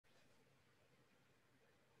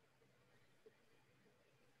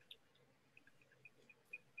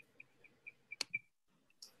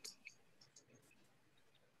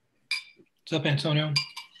What's up, Antonio?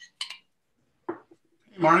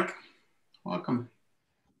 Hey, Mark. Welcome.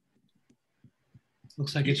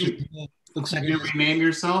 Looks like it's looks like you rename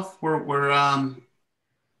yourself. We're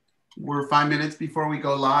 5 minutes before we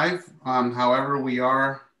go live. However, we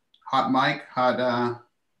are hot mic, hot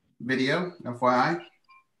video, FYI.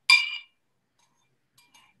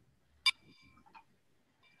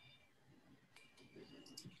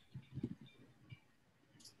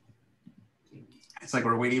 It's like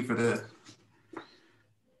we're waiting for the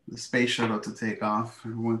space shuttle to take off.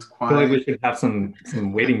 Everyone's quiet. I feel like we should have some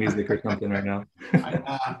waiting music or something right now.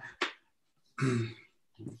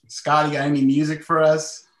 Scott, you got any music for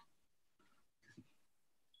us?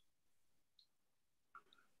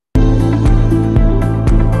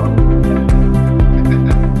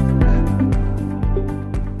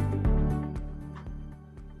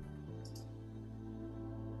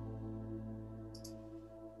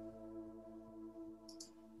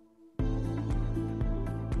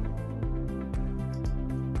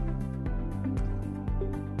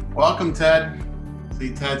 Welcome, Ted.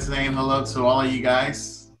 See Ted saying hello to all of you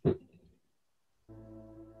guys.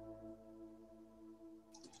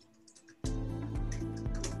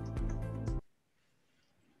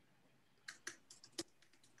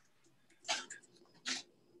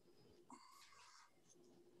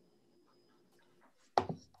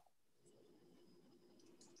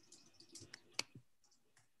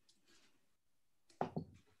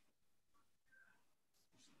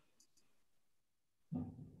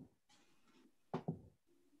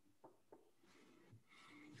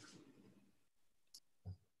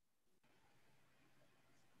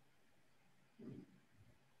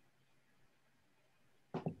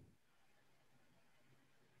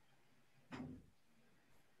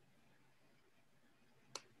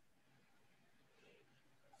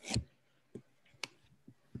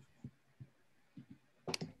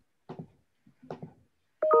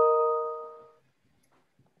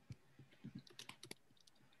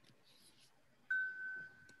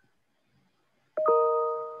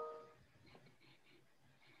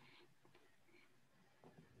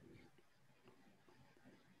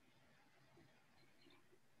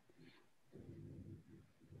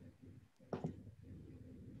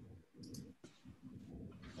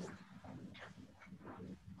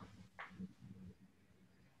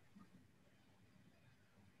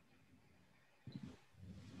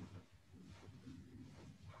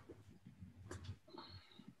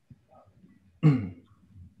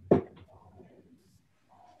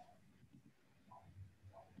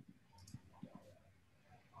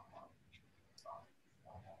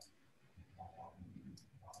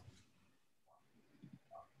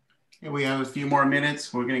 We have a few more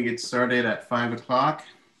minutes. We're going to get started at 5 o'clock.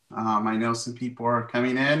 I know some people are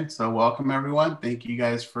coming in, so welcome everyone. Thank you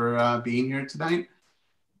guys for being here tonight.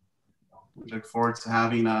 We look forward to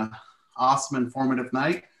having an awesome, informative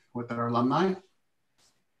night with our alumni.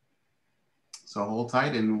 So hold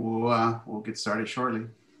tight and we'll get started shortly.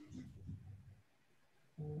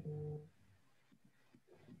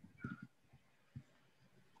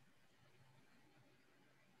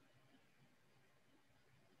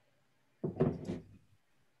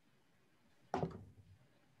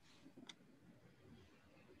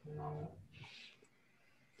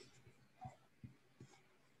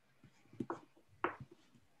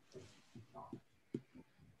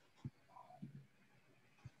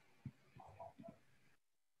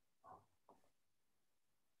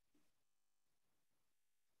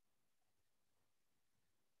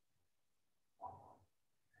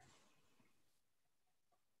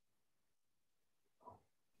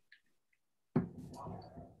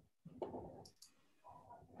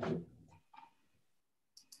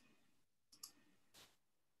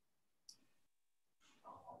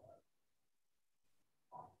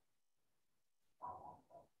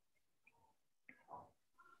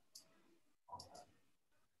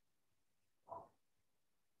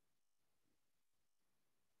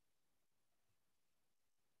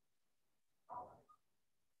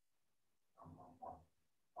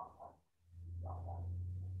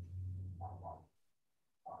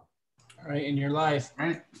 All right, and you're live. All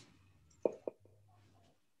right.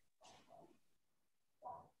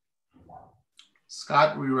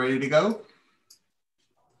 Scott, we ready to go?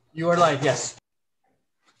 You are live, yes.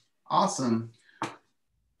 Awesome.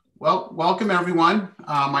 Well, welcome everyone.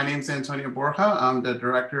 My name is Antonio Borja. I'm the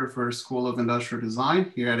director for School of Industrial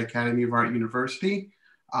Design here at Academy of Art University.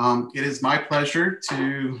 It is my pleasure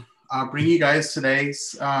to bring you guys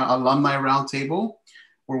today's Alumni Roundtable,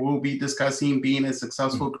 where we'll be discussing being a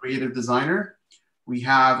successful creative designer. We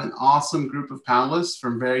have an awesome group of panelists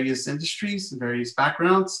from various industries and various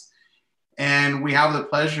backgrounds. And we have the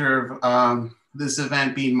pleasure of this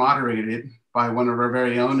event being moderated by one of our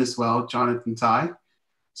very own as well, Jonathan Tai.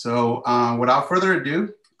 So without further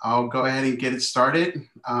ado, I'll go ahead and get it started.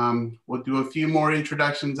 We'll do a few more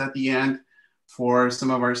introductions at the end for some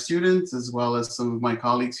of our students, as well as some of my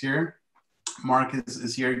colleagues here. Mark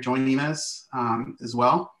is here joining us as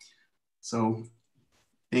well. So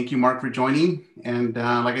thank you, Mark, for joining. And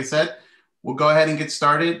like I said, we'll go ahead and get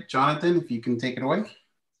started. Jonathan, if you can take it away.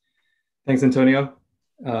 Thanks, Antonio.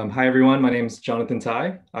 Hi, everyone. My name is Jonathan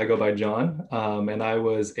Tai. I go by John, and I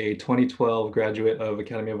was a 2012 graduate of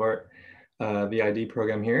Academy of Art, the ID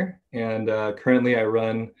program here. And currently I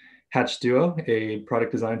run Hatch Duo, a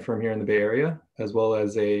product design firm here in the Bay Area, as well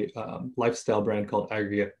as a lifestyle brand called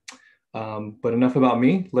Aggregate. But enough about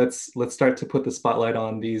me. Let's start to put the spotlight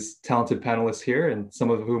on these talented panelists here, and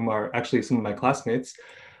some of whom are actually some of my classmates.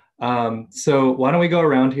 So why don't we go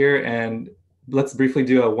around here and let's briefly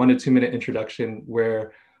do a 1 to 2 minute introduction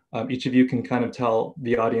where each of you can kind of tell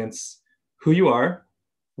the audience who you are,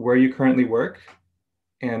 where you currently work,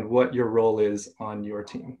 and what your role is on your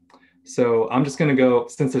team. So I'm just gonna go,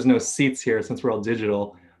 since there's no seats here, since we're all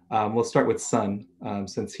digital, we'll start with Sun,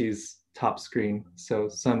 since he's top screen. So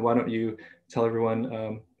Sun, why don't you tell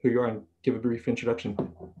everyone who you are and give a brief introduction.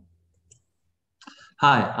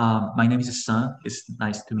 Hi, my name is Sun. It's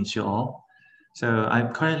nice to meet you all. So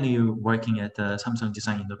I'm currently working at the Samsung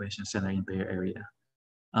Design Innovation Center in Bay Area,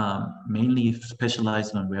 mainly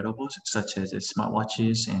specialized on wearables such as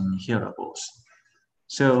smartwatches and hearables.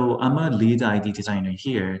 So I'm a lead ID designer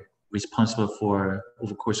here, responsible for,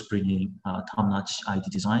 of course, bringing top-notch ID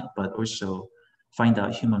design, but also find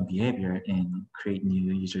out human behavior and create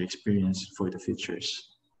new user experience for the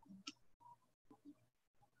futures.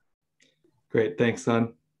 Great, thanks,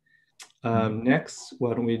 Sun. Next,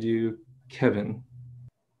 why don't we do Kevin?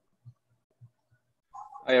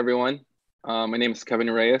 Hi, everyone. My name is Kevin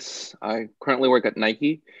Reyes. I currently work at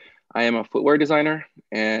Nike. I am a footwear designer,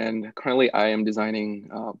 and currently I am designing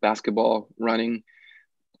basketball, running,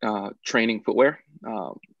 training footwear,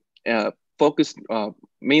 focused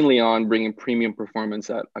mainly on bringing premium performance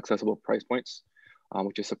at accessible price points,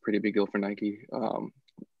 which is a pretty big deal for Nike.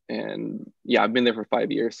 And yeah, I've been there for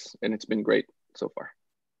 5 years, and it's been great so far.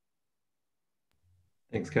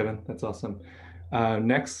 Thanks, Kevin. That's awesome.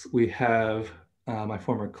 Next, we have my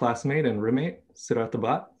former classmate and roommate, Sid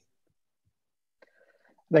Bhat.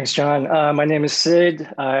 Thanks, John. My name is Sid.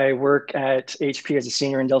 I work at HP as a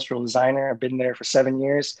senior industrial designer. I've been there for 7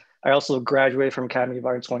 years. I also graduated from Academy of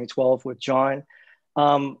Art in 2012 with John.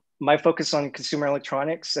 My focus on consumer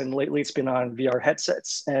electronics, and lately it's been on VR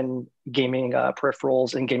headsets and gaming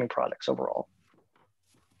peripherals and gaming products overall.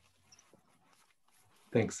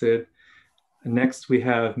 Thanks, Sid. Next, we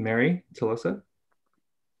have Mary Tolosa.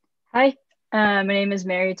 Hi, my name is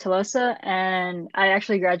Mary Tolosa, and I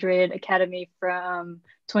actually graduated Academy from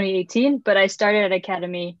 2018, but I started at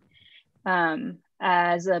Academy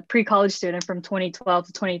as a pre-college student from 2012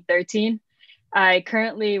 to 2013. I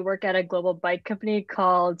currently work at a global bike company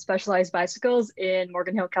called Specialized Bicycles in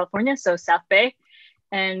Morgan Hill, California, so South Bay.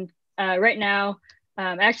 And right now,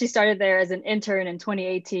 I actually started there as an intern in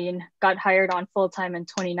 2018, got hired on full-time in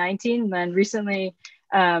 2019, then recently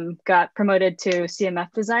got promoted to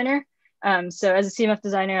CMF designer. So as a CMF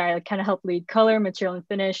designer, I kind of help lead color, material, and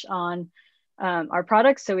finish on our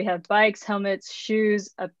products. So we have bikes, helmets,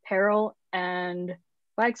 shoes, apparel, and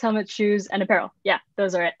bikes, helmets, shoes, and apparel. Yeah,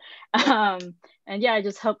 those are it. And yeah, I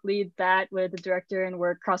just help lead that with the director and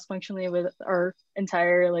work cross-functionally with our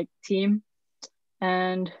entire team.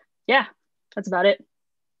 And yeah, that's about it.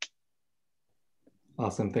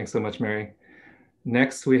 Awesome. Thanks so much, Mary.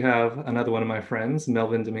 Next, we have another one of my friends,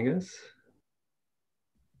 Melvin Dominguez.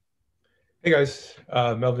 Hey guys,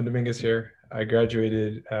 Melvin Dominguez here. I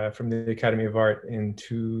graduated from the Academy of Art in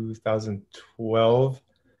 2012.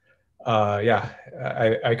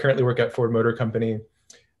 I currently work at Ford Motor Company.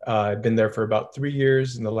 I've been there for about 3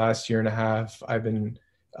 years. In the last year and a half, I've been,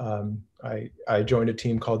 I joined a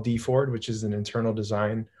team called D Ford, which is an internal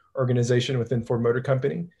design organization within Ford Motor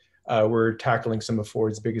Company. We're tackling some of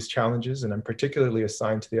Ford's biggest challenges, and I'm particularly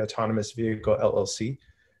assigned to the Autonomous Vehicle LLC.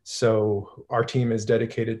 So our team is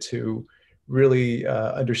dedicated to really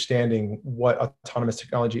understanding what autonomous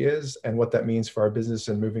technology is and what that means for our business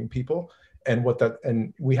and moving people, and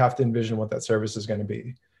we have to envision what that service is going to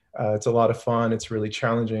be. It's a lot of fun. It's really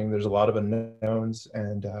challenging. There's a lot of unknowns,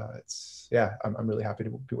 and I'm really happy to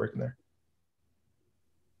be working there.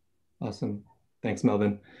 Awesome. Thanks,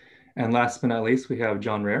 Melvin. And last but not least, we have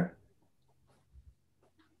Jon Reyr.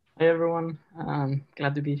 Hi, everyone.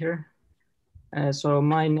 Glad to be here. So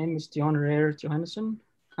my name is Jon Reyr Johannesson.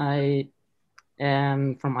 I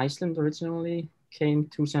from Iceland originally, came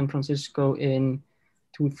to San Francisco in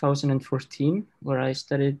 2014, where I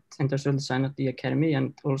studied industrial design at the academy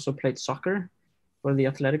and also played soccer for the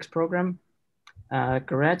athletics program.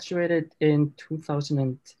 Graduated in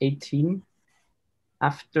 2018.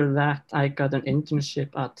 After that, I got an internship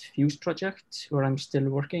at Fuse Project, where I'm still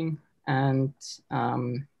working. And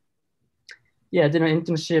yeah, I did an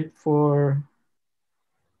internship for,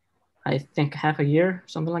 I think, half a year,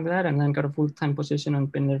 something like that, and then got a full-time position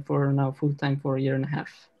and been there for now full-time for a year and a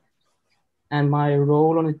half. And my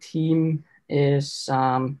role on the team is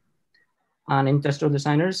on industrial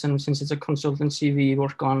designers. And since it's a consultancy, we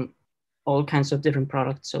work on all kinds of different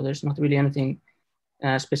products. So there's not really anything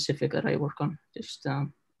specific that I work on, just a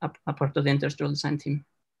part of the industrial design team.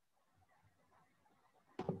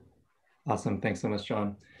 Awesome. Thanks so much,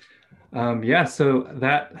 John. Yeah, so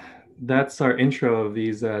that's our intro of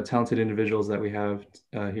these talented individuals that we have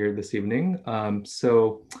here this evening.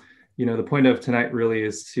 So, the point of tonight really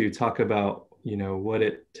is to talk about, what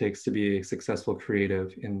it takes to be a successful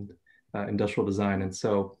creative in industrial design. And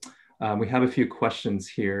so we have a few questions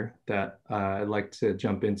here that I'd like to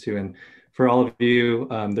jump into. And for all of you,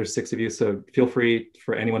 there's 6 of you, so feel free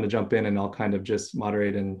for anyone to jump in, and I'll kind of just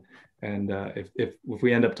moderate. And if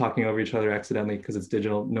we end up talking over each other accidentally because it's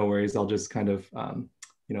digital, no worries. I'll just kind of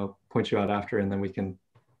point you out after, and then we can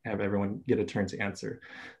have everyone get a turn to answer.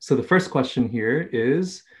 So the first question here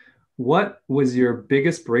is, what was your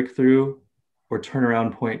biggest breakthrough or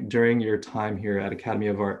turnaround point during your time here at Academy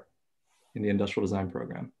of Art in the industrial design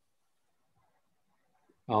program?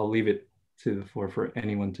 I'll leave it to the floor for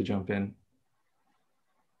anyone to jump in.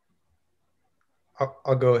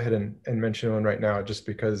 I'll go ahead and mention one right now, just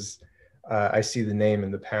because I see the name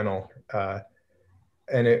in the panel.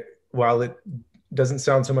 And while it doesn't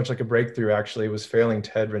sound so much like a breakthrough, actually, it was failing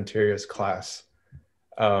Ted Renteria's class.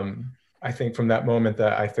 I think from that moment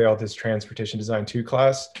that I failed his Transportation Design 2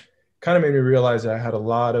 class, kind of made me realize that I had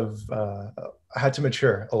I had to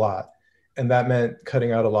mature a lot. And that meant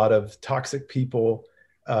cutting out a lot of toxic people,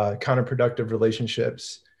 counterproductive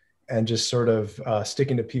relationships, and just sort of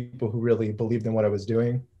sticking to people who really believed in what I was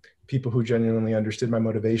doing, people who genuinely understood my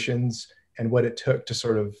motivations and what it took to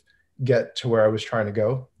sort of get to where I was trying to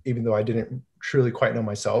go, even though I didn't truly quite know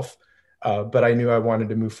myself. But I knew I wanted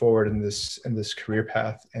to move forward in this career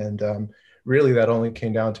path. And really that only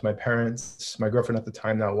came down to my parents, my girlfriend at the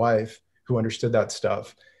time, now wife, who understood that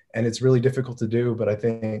stuff. And it's really difficult to do, but I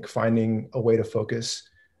think finding a way to focus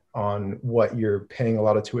on what you're paying a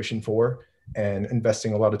lot of tuition for and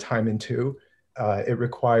investing a lot of time into, it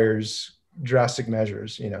requires drastic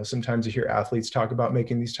measures. Sometimes you hear athletes talk about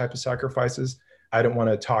making these type of sacrifices. I don't want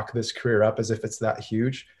to talk this career up as if it's that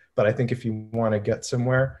huge, but I think if you want to get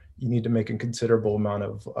somewhere, you need to make a considerable amount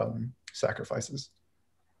of sacrifices.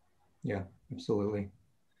 Yeah, absolutely.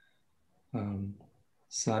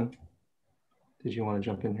 Sun, did you want to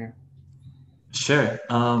jump in here? Sure.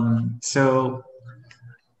 So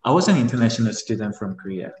I was an international student from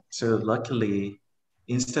Korea. So luckily,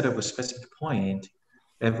 instead of a specific point,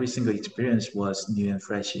 every single experience was new and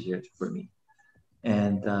fresh here for me.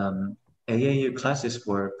 And AAU classes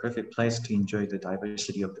were a perfect place to enjoy the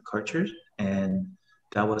diversity of the cultures. And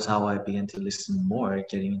that was how I began to listen more,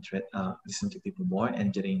 listen to people more,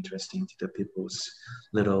 and getting interested into the people's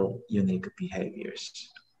little unique behaviors.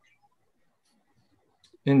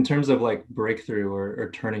 In terms of like breakthrough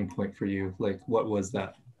or turning point for you, like what was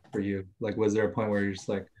that for you? Like, was there a point where you're just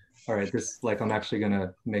like, all right, I'm actually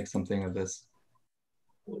gonna make something of this?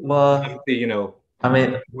 Well, I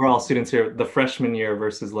mean, we're all students here. The freshman year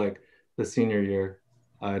versus like the senior year,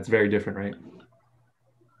 it's very different, right?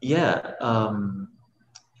 Yeah,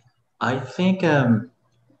 I think,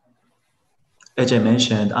 as I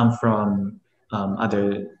mentioned, I'm from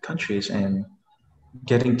other countries, and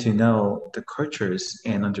getting to know the cultures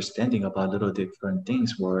and understanding about little different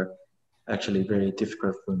things were actually very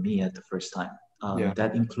difficult for me at the first time.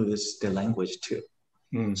 That includes the language too.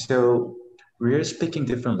 So we're speaking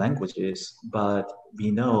different languages, but we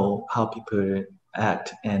know how people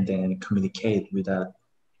act and then communicate without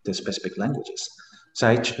the specific languages. So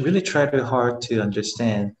I really tried hard to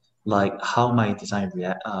understand like how my design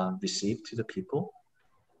received to the people,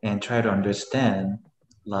 and try to understand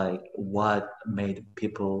like what made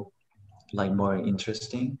people like more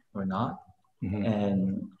interesting or not. Mm-hmm.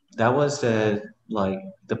 And that was like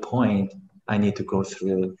the point I need to go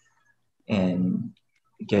through, and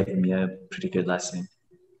gave me a pretty good lesson.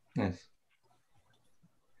 Nice.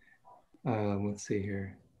 Let's see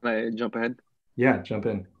here. Can I jump ahead? Yeah, jump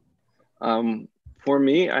in. For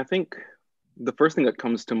me, I think the first thing that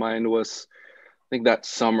comes to mind was think that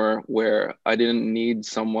summer where I didn't need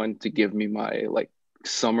someone to give me my like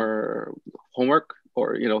summer homework,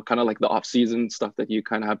 or, you know, kind of like the off season stuff that you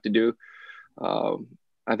kind of have to do.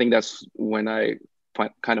 I think that's when I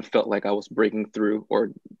kind of felt like I was breaking through,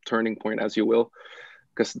 or turning point, as you will,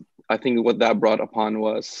 because I think what that brought upon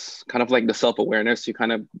was kind of like the self-awareness. You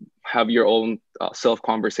kind of have your own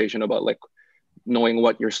self-conversation about like knowing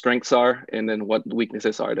what your strengths are and then what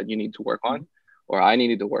weaknesses are that you need to work on, or I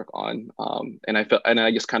needed to work on. And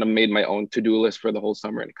I just kind of made my own to-do list for the whole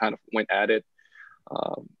summer and kind of went at it.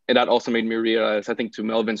 And that also made me realize, I think to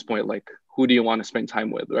Melvin's point, like, who do you want to spend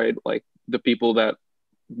time with, right? Like the people that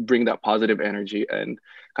bring that positive energy, and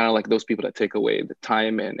kind of like those people that take away the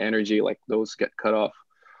time and energy, like those get cut off.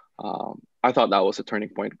 I thought that was a turning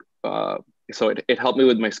point. So it helped me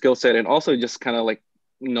with my skill set, and also just kind of like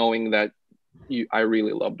knowing that I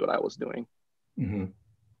really loved what I was doing. Mm-hmm.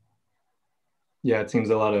 Yeah, it seems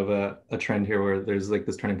a lot of a trend here where there's like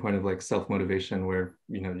this turning point of like self-motivation, where,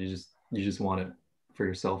 you know, you just want it for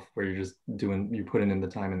yourself, where you're putting in the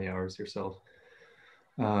time and the hours yourself.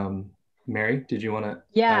 Mary, did you want to?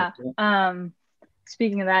 Yeah.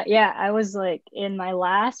 Speaking of that, yeah, I was like in my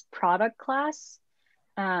last product class,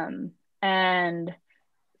 and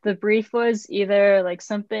the brief was either like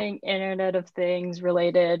something Internet of Things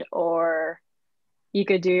related, or you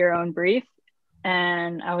could do your own brief.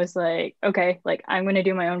 And I was like, okay, like I'm going to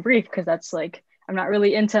do my own brief, because that's like, I'm not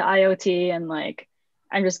really into IoT, and like,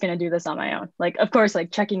 I'm just going to do this on my own. Like, of course,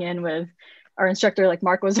 like checking in with our instructor, like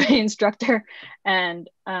Mark was my instructor. And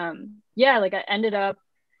yeah, like I ended up,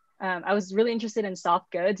 I was really interested in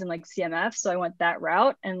soft goods and like CMF. So I went that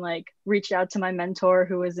route and like reached out to my mentor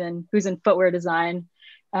who's in footwear design.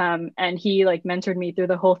 And he like mentored me through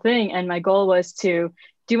the whole thing. And my goal was to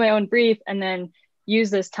do my own brief and then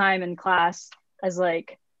use this time in class as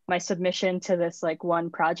like my submission to this like one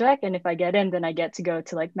project. And if I get in, then I get to go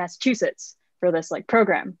to like Massachusetts for this like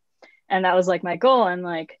program. And that was like my goal. And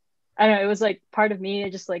like, I don't know, it was like part of me,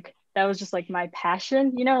 it just like, that was just like my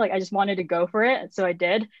passion, you know, like I just wanted to go for it. So I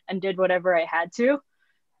did, and did whatever I had to.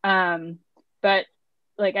 But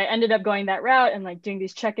like I ended up going that route and like doing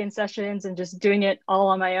these check-in sessions and just doing it all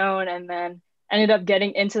on my own. And then ended up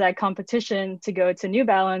getting into that competition to go to New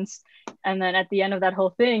Balance. And then at the end of that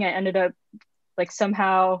whole thing, I ended up like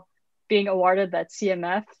somehow being awarded that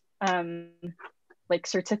CMF like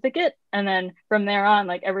certificate. And then from there on,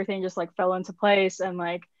 like everything just like fell into place. And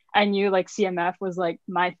like I knew like CMF was like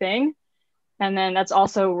my thing. And then that's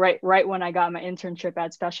also right when I got my internship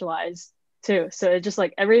at Specialized too. So it just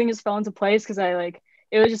like everything just fell into place, because I like,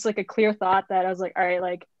 it was just like a clear thought that I was like, all right,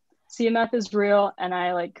 like CMF is real and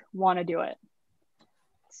I like want to do it.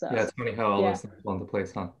 So yeah, it's funny how all those things fall into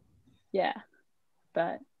place, huh? Yeah,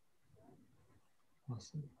 but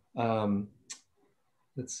awesome.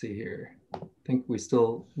 Let's see here. I think we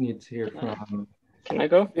still need to hear from. Can I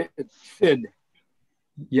go? Sid.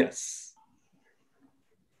 Yes.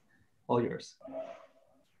 All yours.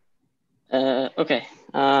 Okay.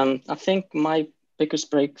 I think my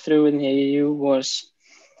biggest breakthrough in the AAU was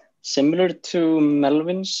similar to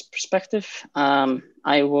Melvin's perspective.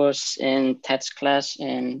 I was in Ted's class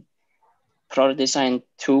in Product Design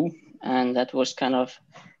 2, and that was kind of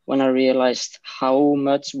when I realized how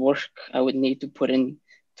much work I would need to put in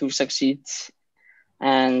to succeed.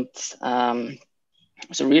 And it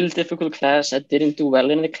was a really difficult class. I didn't do well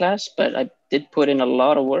in the class, but I did put in a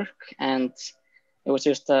lot of work, and it was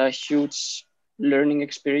just a huge learning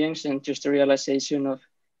experience and just a realization of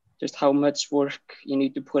just how much work you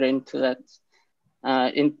need to put into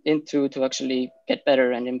that, into to actually get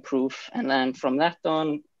better and improve. And then from that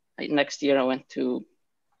on, next year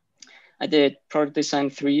I did Product Design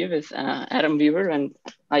 3 with Adam Weaver, and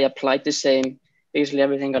I applied the same, basically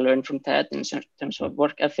everything I learned from Ted in terms of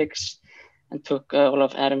work ethics, and took all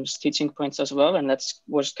of Adam's teaching points as well. And that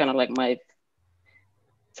was kind of like my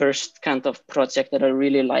first kind of project that I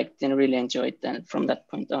really liked and really enjoyed. And from that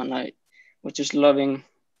point on, I was just loving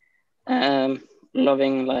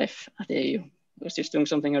life at AU. I was just doing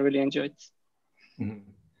something I really enjoyed. Mm-hmm.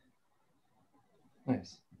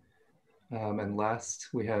 Nice. And last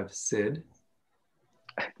we have Sid.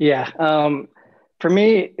 Yeah. For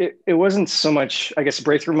me, it wasn't so much, I guess,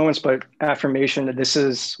 breakthrough moments, but affirmation that this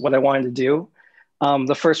is what I wanted to do.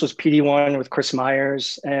 The first was PD1 with Chris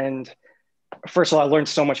Myers. And first of all, I learned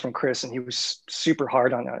so much from Chris, and he was super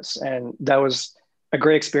hard on us. And that was a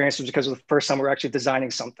great experience because it was the first time we were actually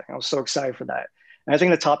designing something. I was so excited for that. And I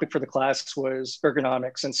think the topic for the class was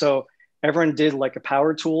ergonomics. And so everyone did like a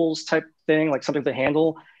power tools type thing, like something to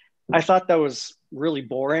handle. I thought that was really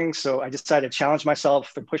boring. So I decided to challenge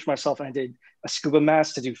myself and push myself. And I did a scuba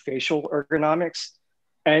mask to do facial ergonomics.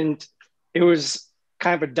 And it was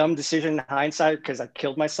kind of a dumb decision in hindsight because I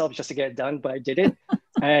killed myself just to get it done, but I did it.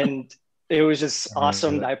 And it was just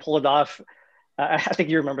awesome that I pulled it off. I think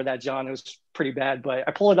you remember that, John. It was pretty bad, but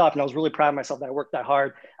I pulled it off and I was really proud of myself that I worked that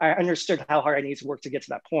hard. I understood how hard I needed to work to get to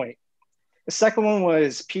that point. The second one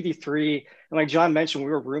was PD3. And like John mentioned, we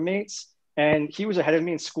were roommates and he was ahead of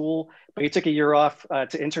me in school, but he took a year off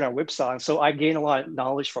to intern at Whipsaw. And so I gained a lot of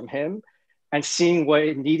knowledge from him and seeing what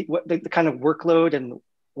it needed, what the kind of workload and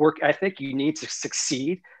work ethic you need to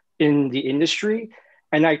succeed in the industry.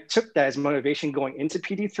 And I took that as motivation going into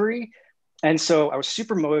PD3. And so I was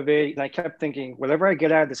super motivated and I kept thinking, whatever I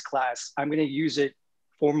get out of this class, I'm going to use it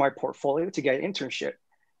for my portfolio to get an internship.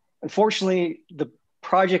 Unfortunately, the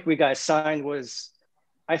project we got assigned was,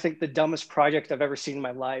 I think, the dumbest project I've ever seen in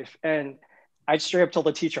my life. And I straight up told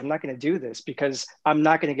the teacher, I'm not going to do this because I'm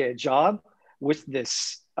not going to get a job with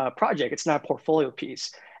this project. It's not a portfolio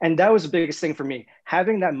piece. And that was the biggest thing for me,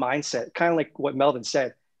 having that mindset, kind of like what Melvin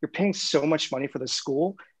said, you're paying so much money for the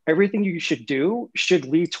school. Everything you should do should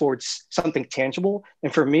lead towards something tangible.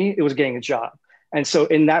 And for me, it was getting a job. And so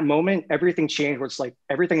in that moment, everything changed where it's like,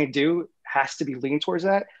 everything I do has to be leaning towards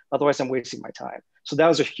that. Otherwise I'm wasting my time. So that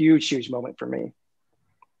was a huge, huge moment for me.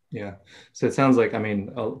 Yeah. So it sounds like, I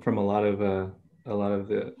mean, from a lot of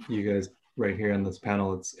the, you guys right here on this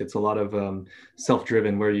panel, it's a lot of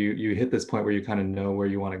self-driven where you hit this point where you kind of know where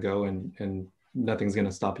you want to go and nothing's going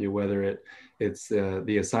to stop you, whether it's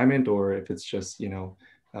the assignment or if it's just, you know,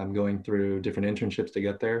 going through different internships to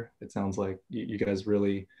get there. It sounds like you guys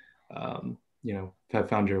really, you know, have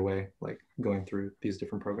found your way, like going through these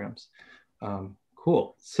different programs.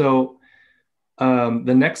 Cool. So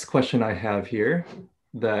the next question I have here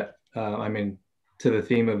that, I mean, to the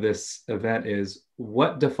theme of this event is,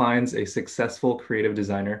 what defines a successful creative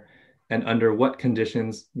designer and under what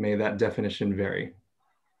conditions may that definition vary?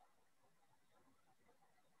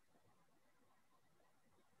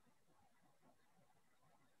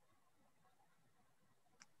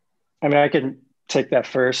 I mean, I can take that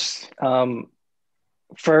first.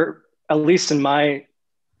 For at least in my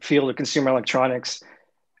field of consumer electronics,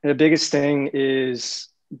 the biggest thing is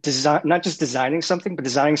design, not just designing something, but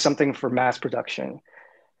designing something for mass production.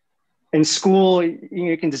 In school,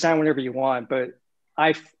 you can design whatever you want, but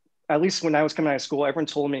at least when I was coming out of school, everyone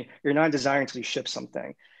told me you're not designing until you ship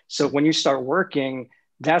something. So when you start working,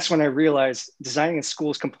 that's when I realized designing in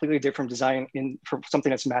school is completely different from designing for something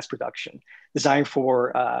that's mass production, design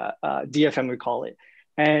for DFM, we call it,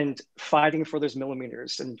 and fighting for those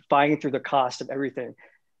millimeters and fighting through the cost of everything.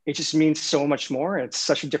 It just means so much more. And it's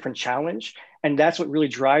such a different challenge. And that's what really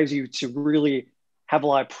drives you to really have a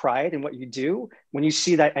lot of pride in what you do when you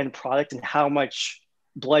see that end product and how much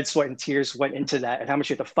blood, sweat, and tears went into that and how much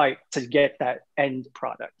you have to fight to get that end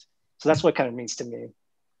product. So that's what it kind of means to me.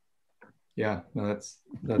 Yeah, no,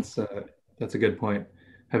 that's a good point.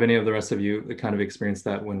 Have any of the rest of you kind of experienced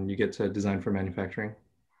that when you get to design for manufacturing?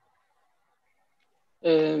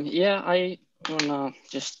 Yeah, I wanna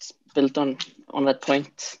just build on that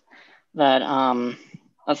point that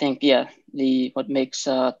I think, yeah, what makes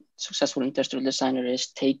a successful industrial designer is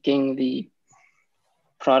taking the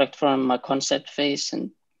product from a concept phase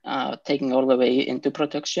and taking all the way into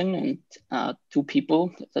production and to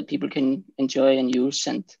people that people can enjoy and use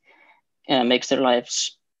and makes their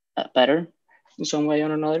lives better in some way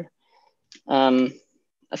or another.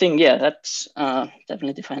 I think, yeah, that's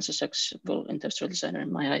definitely defines a successful industrial designer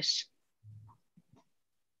in my eyes.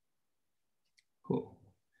 Cool.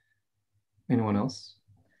 Anyone else?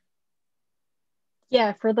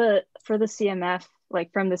 Yeah, for the CMF,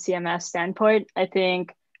 like from the CMF standpoint, I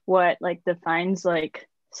think what like defines like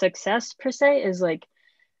success per se is like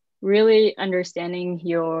really understanding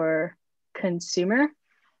your consumer,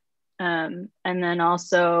 and then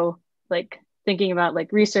also like thinking about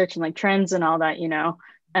like research and like trends and all that, you know,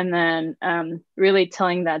 and then really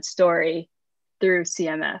telling that story through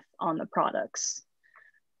CMF on the products,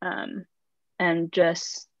 and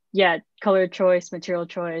just, yeah, color choice, material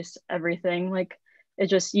choice, everything. Like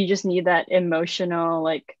you just need that emotional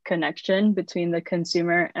like connection between the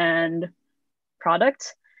consumer and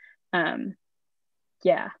product.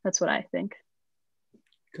 Yeah, that's what I think.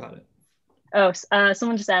 Got it. Oh,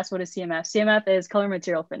 someone just asked, what is CMF? CMF is color,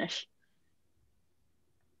 material, finish.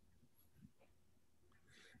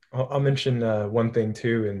 I'll mention one thing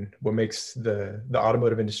too, and what makes the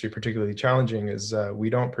automotive industry particularly challenging is we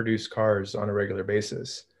don't produce cars on a regular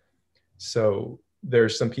basis. So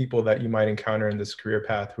there's some people that you might encounter in this career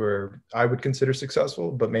path who are, I would consider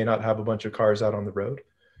successful, but may not have a bunch of cars out on the road.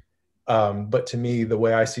 But to me, the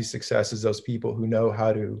way I see success is those people who know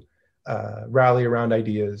how to rally around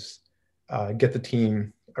ideas, get the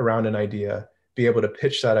team around an idea, be able to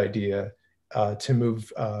pitch that idea, to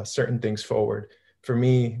move certain things forward. For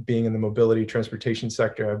me, being in the mobility transportation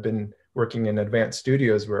sector, I've been working in advanced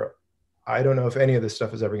studios where I don't know if any of this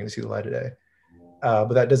stuff is ever going to see the light of day.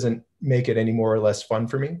 But that doesn't make it any more or less fun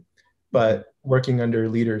for me. But working under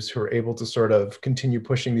leaders who are able to sort of continue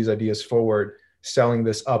pushing these ideas forward, selling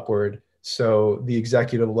this upward, so the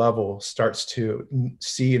executive level starts to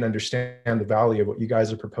see and understand the value of what you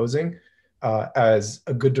guys are proposing as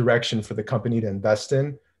a good direction for the company to invest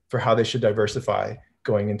in for how they should diversify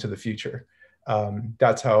going into the future.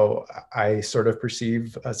 That's how I sort of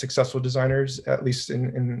perceive successful designers, at least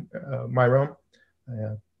in my realm.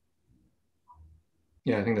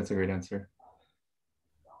 Yeah, I think that's a great answer.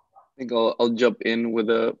 I think I'll jump in with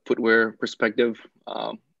a footwear perspective.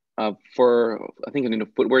 I think in the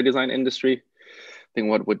footwear design industry, I think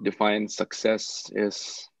what would define success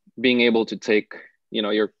is being able to take,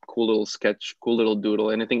 your cool little sketch, cool little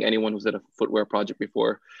doodle. And I think anyone who's did a footwear project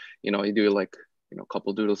before, you do like, a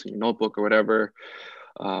couple doodles in your notebook or whatever,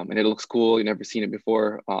 and it looks cool. You've never seen it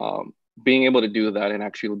before. Being able to do that and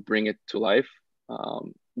actually bring it to life,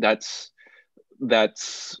 that's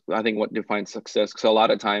I think what defines success. Because a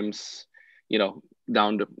lot of times,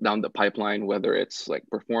 down the pipeline, whether it's like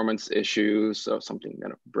performance issues or something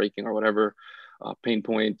breaking or whatever, pain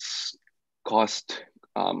points, cost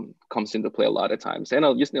comes into play a lot of times.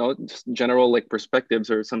 And just general like perspectives,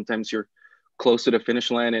 or sometimes you're close to the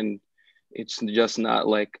finish line and it's just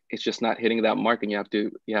not hitting that mark, and you have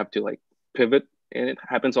to like pivot, and it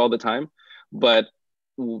happens all the time. But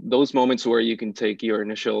those moments where you can take your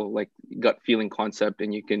initial like gut feeling concept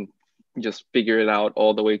and you can just figure it out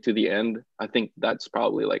all the way to the end, I think that's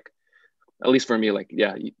probably like, at least for me, like,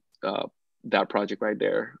 that project right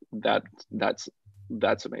there, that's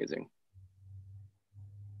amazing.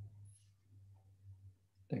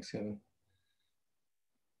 Thanks, Kevin.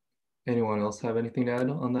 Anyone else have anything to add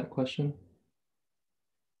on that question?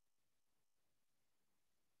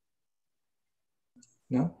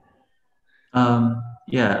 No?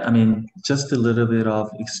 Yeah, I mean, just a little bit of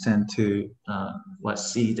extent to what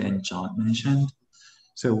Sid and John mentioned.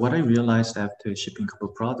 So what I realized after shipping a couple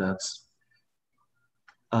products,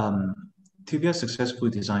 to be a successful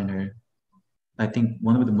designer, I think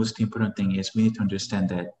one of the most important thing is we need to understand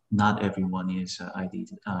that not everyone is an ID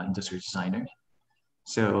industrial designer.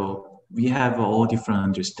 So we have all different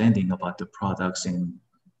understanding about the products and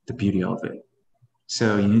the beauty of it.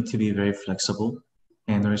 So you need to be very flexible,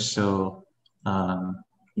 and also,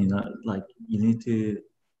 like you need to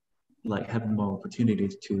like have more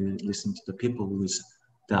opportunities to listen to the people who's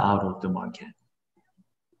out of the market.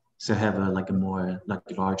 So have a more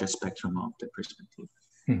larger spectrum of the perspective.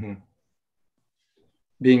 Mm-hmm.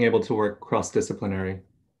 Being able to work cross-disciplinary,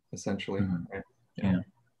 essentially. Mm-hmm. Right? Yeah.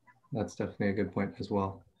 That's definitely a good point as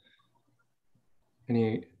well.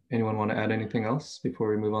 Anyone want to add anything else before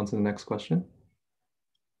we move on to the next question?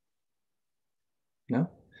 No?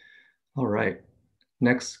 All right.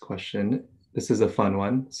 Next question. This is a fun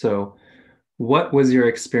one. So, what was your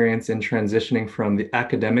experience in transitioning from the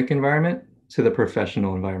academic environment to the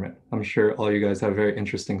professional environment? I'm sure all you guys have very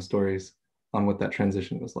interesting stories on what that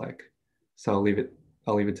transition was like. So I'll leave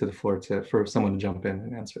it to the floor for someone to jump in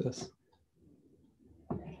and answer this.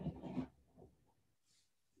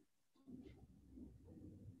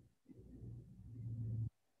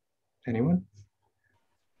 Anyone?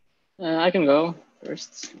 I can go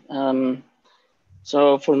first.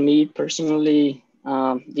 So for me personally,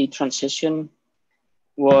 the transition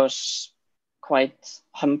was quite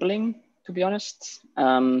humbling, to be honest.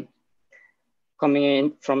 Coming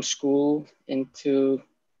in from school into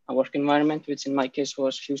a work environment, which in my case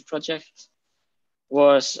was Fuse Project,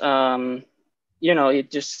 was, you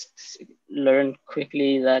just learn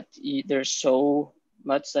quickly that there's so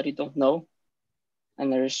much that you don't know,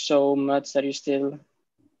 and there's so much that you still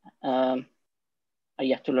are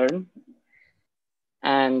yet to learn.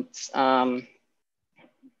 And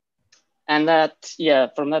that,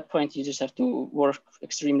 from that point, you just have to work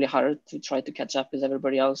extremely hard to try to catch up with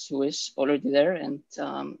everybody else who is already there, and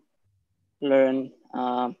learn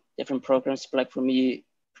different programs. Like for me,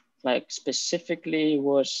 like specifically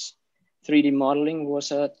was 3D modeling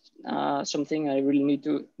was something I really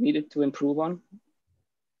needed to improve on.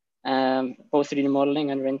 Both 3D modeling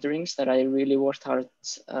and renderings that I really worked hard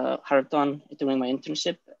on during my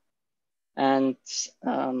internship. And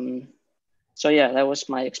so that was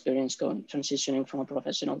my experience transitioning from a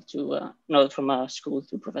professional to from a school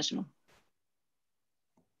to professional.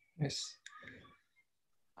 Nice.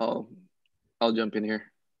 I'll jump in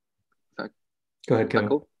here. Go ahead, Kevin.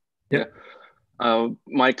 Cool? Yeah.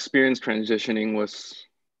 My experience transitioning was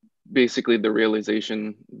basically the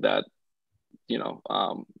realization that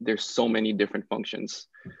there's so many different functions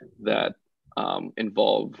that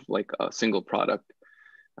involve like a single product.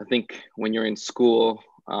 I think when you're in school,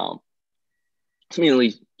 it's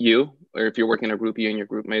mainly you, or if you're working in a group, you and your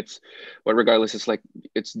group mates, but regardless,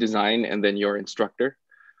 it's design and then your instructor.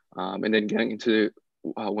 And then getting into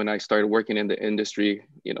when I started working in the industry,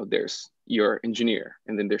 there's your engineer,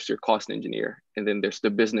 and then there's your cost engineer, and then there's the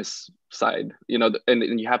business side,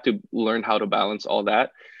 and you have to learn how to balance all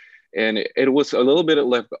that. And it was a little bit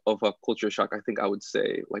of a culture shock. I think I would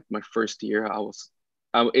say like my first year,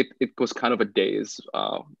 it was kind of a daze,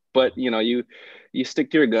 but you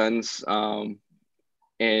stick to your guns,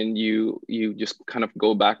 and you just kind of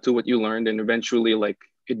go back to what you learned, and eventually like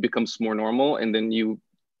it becomes more normal, and then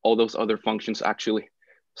all those other functions actually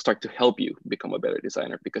start to help you become a better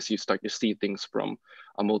designer, because you start to see things from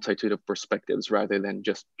a multitude of perspectives rather than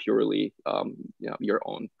just purely your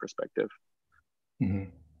own perspective. Mm-hmm.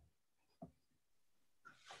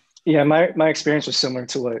 Yeah, my experience was similar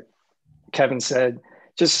to what Kevin said.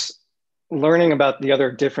 Just learning about the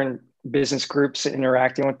other different business groups and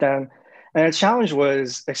interacting with them. And the challenge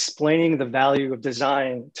was explaining the value of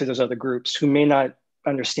design to those other groups who may not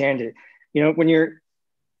understand it. When you're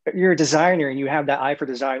a designer and you have that eye for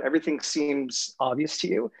design, everything seems obvious to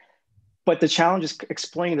you. But the challenge is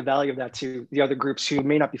explaining the value of that to the other groups who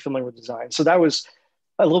may not be familiar with design. So that was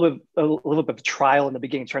a little bit of a trial in the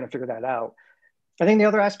beginning, trying to figure that out. I think the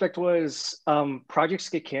other aspect was projects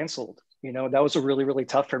get canceled. That was really, really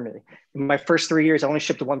tough for me. In my first 3 years, I only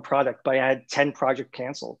shipped one product, but I had 10 projects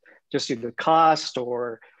canceled, just due to cost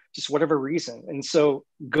or just whatever reason. And so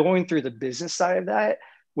going through the business side of that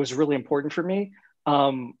was really important for me,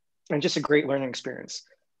 and just a great learning experience.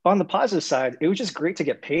 On the positive side, it was just great to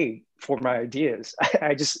get paid for my ideas.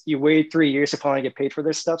 You wait 3 years to finally get paid for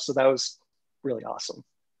this stuff. So that was really awesome.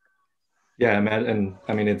 Yeah, and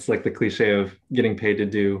I mean, it's like the cliche of getting paid to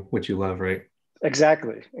do what you love, right?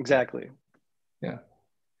 Exactly. Yeah.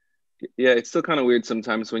 Yeah, it's still kind of weird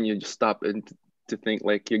sometimes when you just stop and to think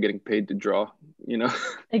like you're getting paid to draw,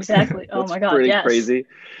 Exactly. Oh my God, pretty yes. crazy.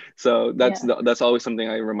 So that's always something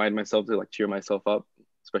I remind myself to like cheer myself up,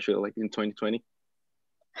 especially like in 2020.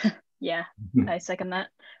 Yeah, I second that.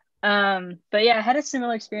 But yeah, I had a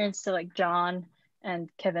similar experience to like John and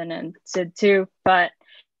Kevin and Sid too. But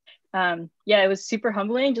it was super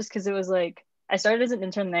humbling just because it was like I started as an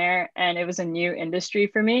intern there and it was a new industry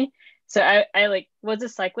for me. So I like was a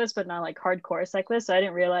cyclist, but not like hardcore cyclist. So I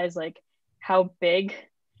didn't realize like how big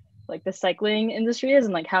like the cycling industry is,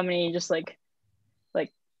 and like how many just like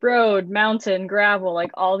road, mountain, gravel, like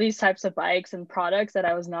all these types of bikes and products that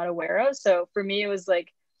I was not aware of. So for me, it was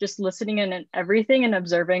like just listening in and everything and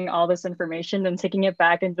observing all this information and taking it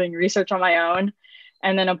back and doing research on my own,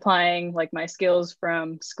 and then applying like my skills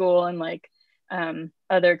from school and like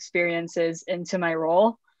other experiences into my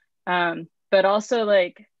role. But also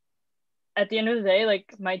like at the end of the day,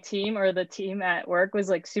 like my team or the team at work was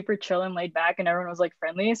like super chill and laid back, and everyone was like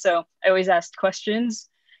friendly. So I always asked questions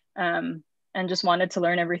and just wanted to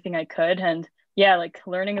learn everything I could. And yeah, like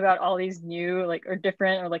learning about all these new like or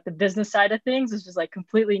different or like the business side of things is just like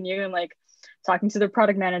completely new, and like talking to the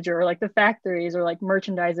product manager or like the factories or like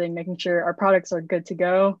merchandising, making sure our products are good to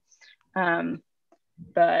go.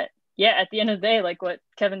 But yeah, at the end of the day, like what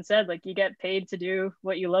Kevin said, like you get paid to do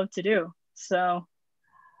what you love to do. So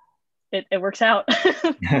it works out.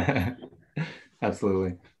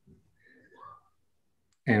 Absolutely.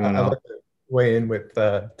 I'd like to weigh in with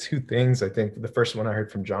two things. I think the first one I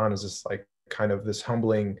heard from John is just like kind of this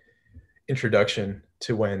humbling introduction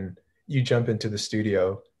to when you jump into the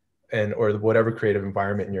studio or whatever creative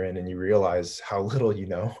environment you're in, and you realize how little you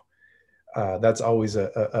know. That's always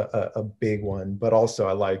a big one. But also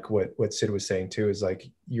I like what Sid was saying too, is like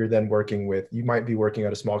you're then you might be working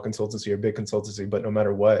at a small consultancy or a big consultancy, but no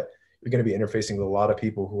matter what, you're going to be interfacing with a lot of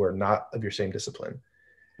people who are not of your same discipline.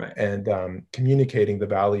 Right. And communicating the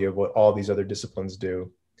value of what all these other disciplines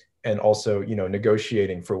do, and also,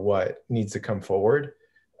 negotiating for what needs to come forward.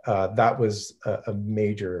 That was a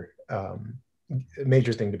major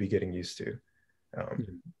thing to be getting used to.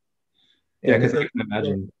 Yeah, because I can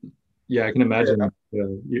imagine. Yeah, I can imagine.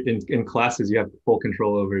 In classes, you have full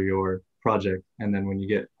control over your project, and then when you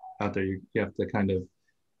get out there, you have to kind of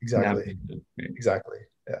exactly.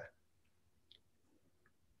 Yeah.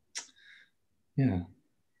 Yeah.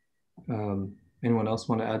 Anyone else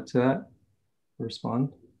want to add to that or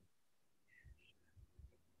respond?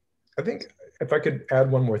 I think if I could add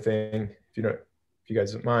one more thing, if you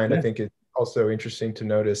guys don't mind, yeah. I think it's also interesting to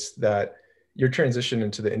notice that your transition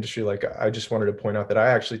into the industry, like I just wanted to point out that I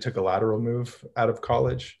actually took a lateral move out of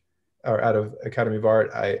college or out of Academy of Art.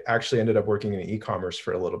 I actually ended up working in e-commerce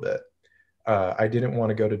for a little bit. I didn't want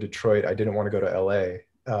to go to Detroit. I didn't want to go to LA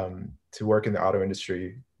to work in the auto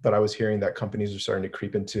industry, but I was hearing that companies are starting to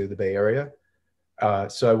creep into the Bay Area.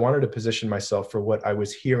 So I wanted to position myself for what I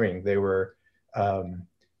was hearing they were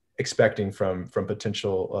expecting from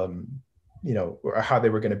potential, or how they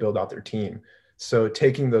were going to build out their team. So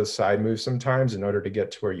taking those side moves sometimes in order to get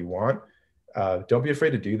to where you want, don't be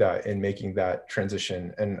afraid to do that in making that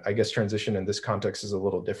transition. And I guess transition in this context is a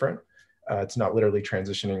little different. It's not literally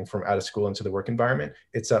transitioning from out of school into the work environment.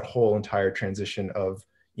 It's that whole entire transition of,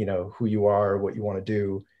 who you are, what you want to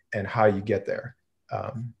do, and how you get there.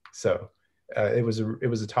 It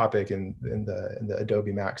was a topic in the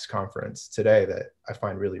Adobe Max conference today that I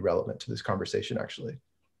find really relevant to this conversation, actually.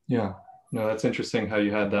 Yeah, no, that's interesting how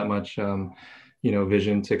you had that much,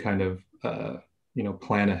 vision to kind of,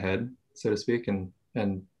 plan ahead, so to speak, and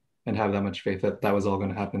have that much faith that was all going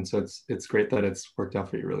to happen. So it's great that it's worked out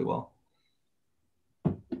for you really well.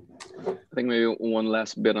 I think maybe one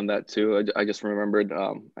last bit on that too. I just remembered,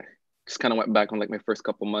 I just kind of went back on like my first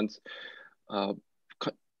couple months,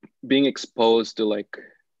 being exposed to like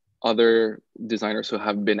other designers who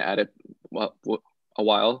have been at it a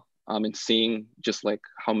while, and seeing just like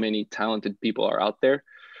how many talented people are out there.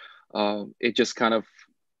 It just kind of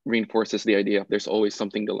reinforces the idea of there's always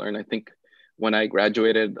something to learn. I think when I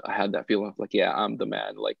graduated, I had that feeling of like, yeah, I'm the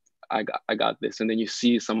man. Like I got this. And then you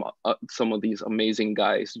see some of these amazing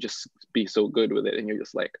guys just be so good with it, and you're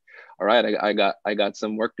just like, all right, I got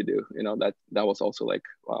some work to do. That was also like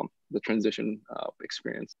the transition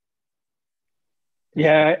experience.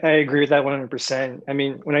 Yeah, I agree with that 100%. I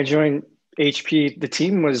mean, when I joined HP, the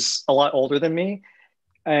team was a lot older than me,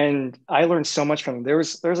 and I learned so much from them. There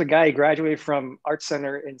was a guy who graduated from Art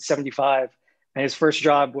Center in '75, and his first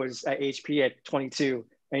job was at HP at 22,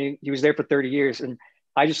 and he was there for 30 years. And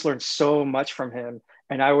I just learned so much from him.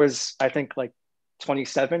 And I was, I think, like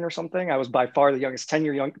 27 or something. I was by far the youngest, 10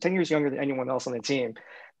 years younger than anyone else on the team.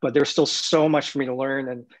 But there was still so much for me to learn,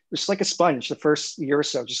 and just like a sponge the first year or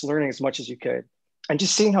so, just learning as much as you could, and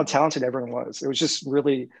just seeing how talented everyone was. It was just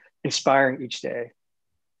really inspiring each day.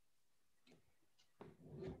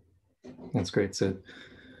 That's great, Sid.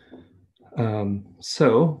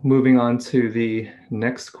 So moving on to the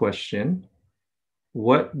next question.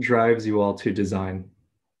 What drives you all to design?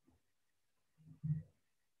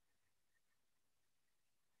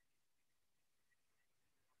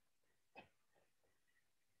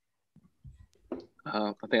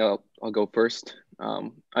 I think I'll go first.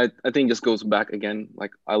 I think this goes back again.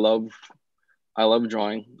 Like I love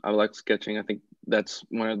drawing. I like sketching. I think that's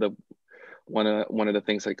one of the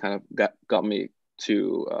things that kind of got me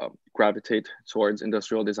to gravitate towards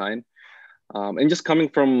industrial design. And just coming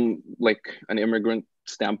from like an immigrant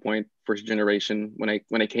standpoint, first generation,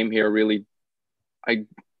 when I came here, really,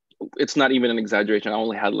 it's not even an exaggeration. I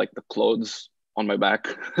only had like the clothes on my back,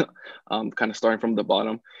 kind of starting from the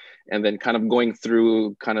bottom, and then kind of going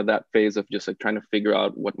through kind of that phase of just like trying to figure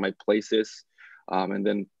out what my place is, and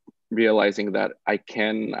then realizing that I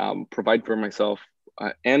can provide for myself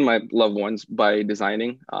and my loved ones by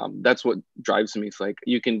designing. That's what drives me. It's like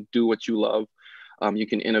you can do what you love, you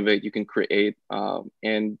can innovate, you can create,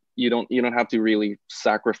 and you don't have to really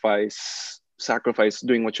sacrifice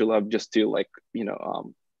doing what you love just to like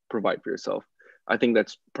provide for yourself. I think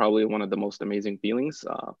that's probably one of the most amazing feelings,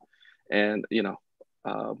 and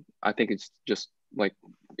I think it's just like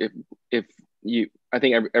I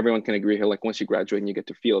think everyone can agree here. Like once you graduate and you get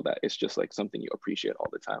to feel that, it's just like something you appreciate all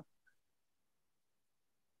the time.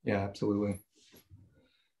 Yeah, absolutely.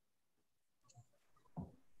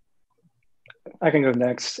 I can go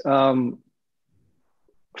next.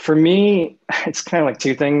 For me, it's kind of like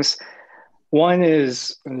two things. One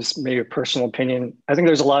is, and this may be a personal opinion, I think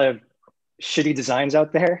there's a lot of shitty designs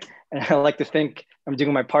out there, and I like to think I'm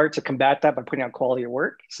doing my part to combat that by putting out quality of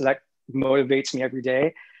work. So that motivates me every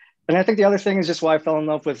day. And I think the other thing is just why I fell in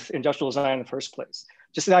love with industrial design in the first place.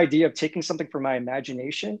 Just the idea of taking something from my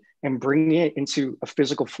imagination and bringing it into a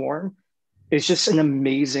physical form is just an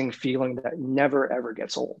amazing feeling that never, ever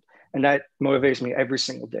gets old. And that motivates me every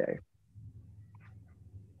single day.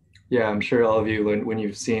 Yeah, I'm sure all of you, when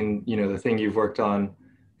you've seen, the thing you've worked on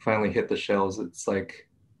finally hit the shelves, it's like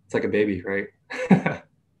a baby, right?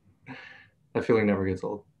 That feeling never gets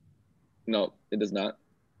old. No, it does not.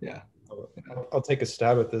 Yeah. I'll take a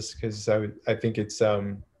stab at this because I think it's,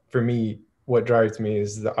 for me, what drives me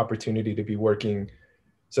is the opportunity to be working.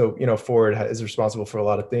 So, Ford is responsible for a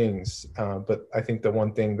lot of things, but I think the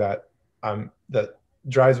one thing that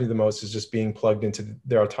drives me the most is just being plugged into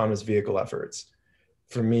their autonomous vehicle efforts.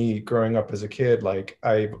 For me, growing up as a kid, like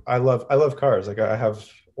I love cars. Like I have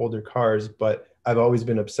older cars, but I've always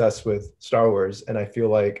been obsessed with Star Wars, and I feel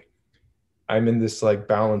like I'm in this like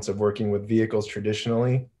balance of working with vehicles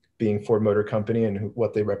traditionally, being Ford Motor Company and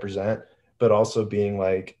what they represent, but also being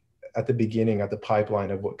like at the beginning, at the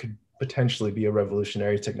pipeline of what could potentially be a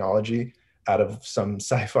revolutionary technology out of some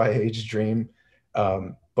sci-fi age dream.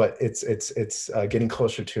 But it's getting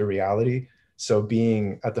closer to reality. So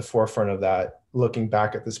being at the forefront of that, looking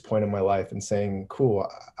back at this point in my life and saying, cool,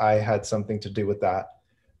 I had something to do with that.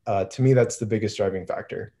 To me, that's the biggest driving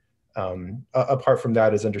factor. Apart from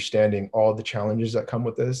that is understanding all the challenges that come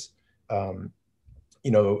with this.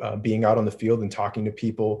 Being out on the field and talking to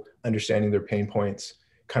people, understanding their pain points,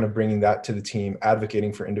 kind of bringing that to the team,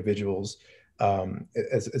 advocating for individuals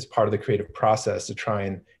as part of the creative process to try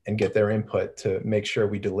and get their input to make sure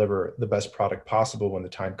we deliver the best product possible when the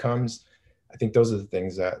time comes. I think those are the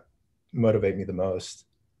things that motivate me the most.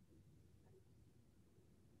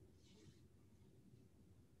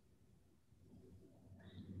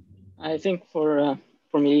 I think for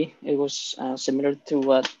me, it was similar to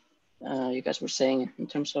what you guys were saying in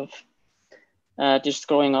terms of just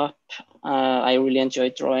growing up. I really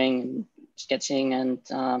enjoyed drawing and sketching and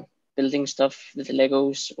building stuff with the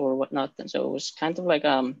Legos or whatnot. And so it was kind of like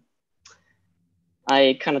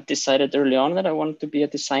I kind of decided early on that I wanted to be a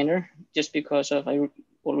designer just because of I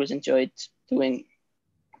always enjoyed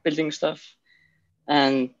building stuff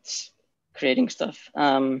and creating stuff.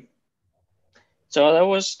 So that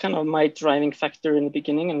was kind of my driving factor in the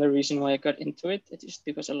beginning, and the reason why I got into it. It's just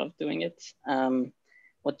because I love doing it.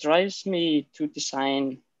 What drives me to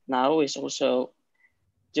design now is also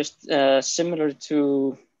just similar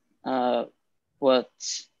to what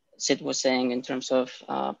Sid was saying in terms of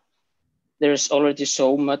there's already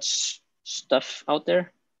so much stuff out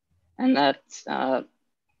there, and that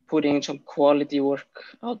putting some quality work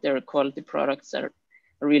out there, quality products that are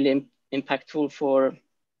really impactful for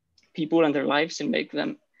people and their lives and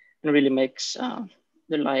really makes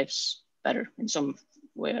their lives better in some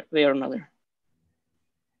way or another.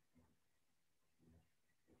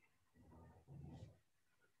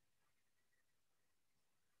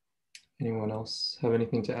 Anyone else have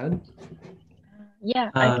anything to add?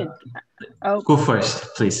 Yeah, I could. Oh, go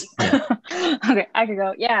first, please. Yeah. Okay, I could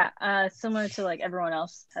go. Yeah, similar to like everyone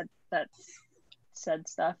else that said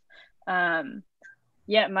stuff.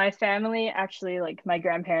 Yeah, my family actually, like my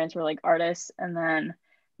grandparents were like artists, and then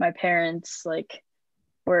my parents like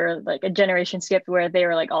were like a generation skipped where they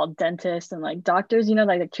were like all dentists and like doctors,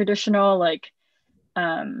 like the traditional like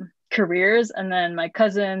careers. And then my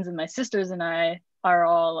cousins and my sisters and I are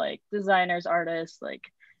all like designers, artists, like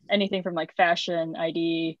anything from like fashion,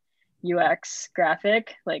 ID, UX,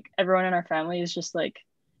 graphic. Like everyone in our family is just like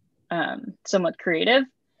somewhat creative.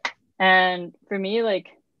 And for me, like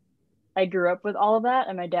I grew up with all of that,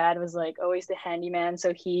 and my dad was like always the handyman,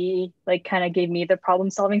 so he like kind of gave me the problem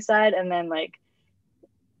solving side, and then like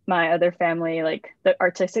my other family like the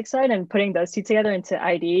artistic side, and putting those two together into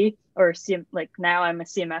ID or CM, like now I'm a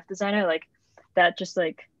CMF designer, like that just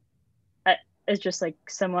like it's just like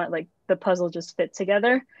somewhat like the puzzle just fit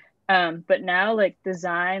together. But now like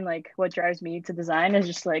design, like what drives me to design is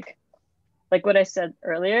just like what I said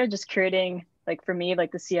earlier, just creating, like for me,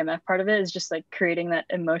 like the CMF part of it is just like creating that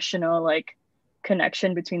emotional like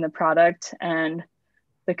connection between the product and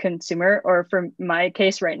the consumer, or for my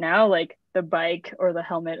case right now, like the bike or the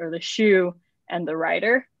helmet or the shoe and the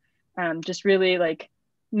rider. Just really like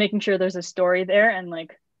making sure there's a story there and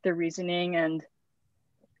like the reasoning, and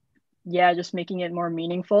yeah, just making it more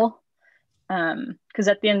meaningful. Because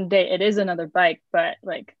at the end of the day, it is another bike, but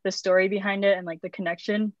like the story behind it and like the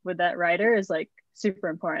connection with that rider is like super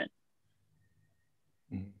important.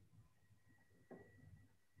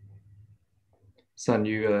 Sun,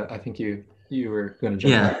 I think you were going to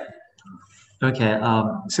jump in. Okay.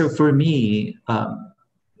 So for me,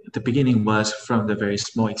 the beginning was from the very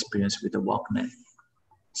small experience with the Walkman.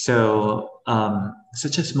 So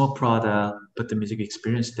such a small product, but the music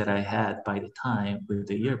experience that I had by the time with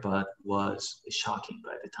the earbud was shocking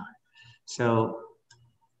by the time. So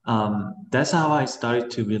that's how I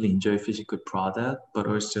started to really enjoy physical product, but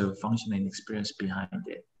also functioning experience behind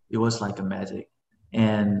it. It was like a magic.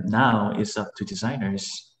 And now it's up to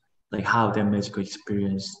designers, like how their magical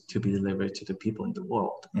experience to be delivered to the people in the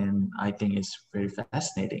world. And I think it's very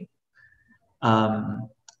fascinating.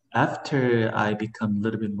 After I become a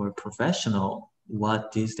little bit more professional,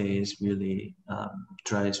 what these days really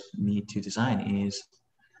drives me to design is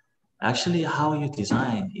actually how you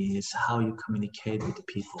design is how you communicate with the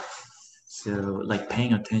people. So like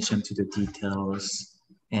paying attention to the details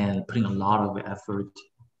and putting a lot of effort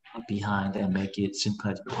behind and make it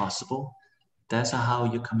simple as possible. That's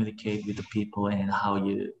how you communicate with the people and how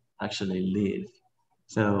you actually live.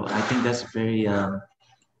 So I think that's very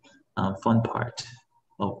fun part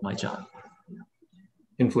of my job.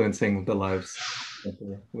 Influencing the lives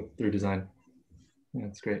through design. Yeah,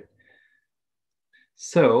 that's great.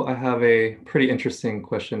 So I have a pretty interesting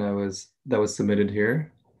question that was submitted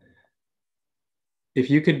here. If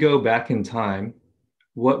you could go back in time,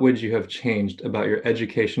 what would you have changed about your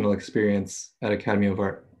educational experience at Academy of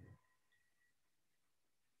Art?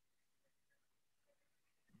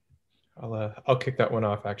 I'll kick that one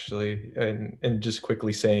off actually, and just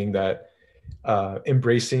quickly saying that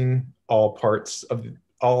embracing all parts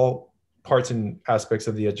and aspects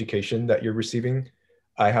of the education that you're receiving.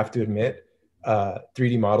 I have to admit,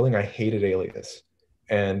 3D modeling, I hated Alias,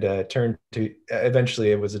 and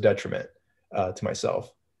eventually it was a detriment to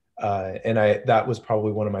myself. And that was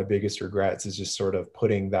probably one of my biggest regrets, is just sort of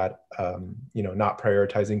putting that, not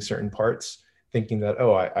prioritizing certain parts, thinking that,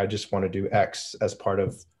 oh, I just want to do X as part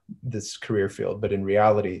of this career field. But in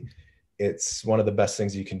reality, it's one of the best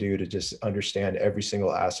things you can do to just understand every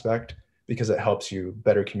single aspect, because it helps you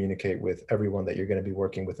better communicate with everyone that you're going to be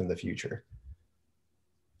working with in the future.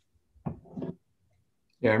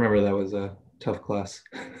 Yeah, I remember that was a tough class.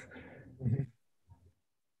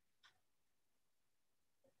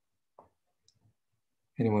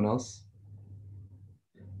 Anyone else?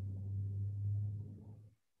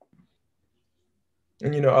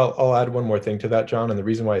 And, I'll add one more thing to that, John. And the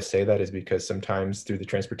reason why I say that is because sometimes through the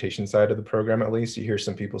transportation side of the program, at least, you hear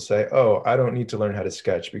some people say, oh, I don't need to learn how to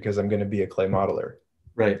sketch because I'm going to be a clay modeler.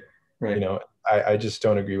 Right. I just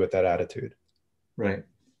don't agree with that attitude. Right.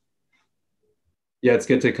 Yeah, it's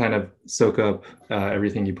good to kind of soak up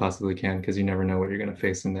everything you possibly can, because you never know what you're going to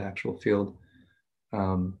face in the actual field.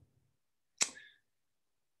 No,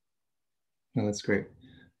 that's great.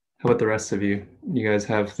 How about the rest of you? You guys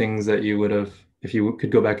have things that you would have, if you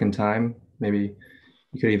could go back in time, maybe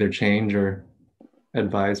you could either change or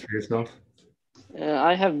advise for yourself?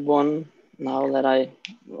 I have one now that I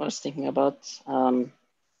was thinking about.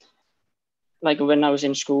 Like when I was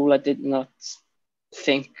in school, I did not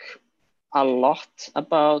think a lot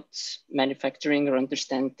about manufacturing or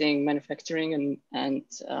understanding manufacturing and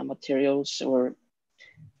materials or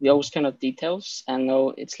those kind of details. I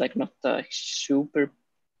know it's like not a super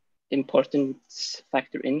important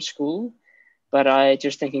factor in school, but I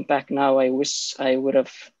just thinking back now, I wish I would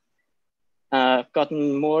have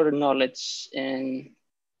gotten more knowledge in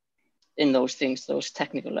those things, those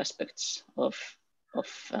technical aspects of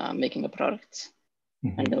making a product.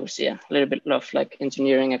 And those, a little bit of like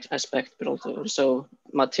engineering aspect, but also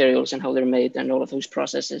materials and how they're made and all of those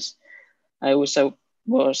processes. I wish I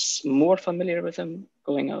was more familiar with them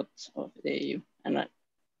going out of the AU, and I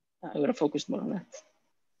would have focused more on that.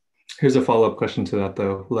 Here's a follow-up question to that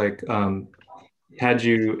though. Like, had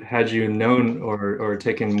you known or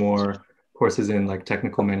taken more courses in like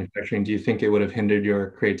technical manufacturing, do you think it would have hindered your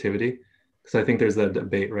creativity? Because I think there's that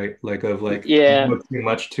debate, right? Like of like, yeah, too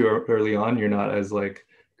much too early on, you're not as like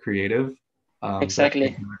creative.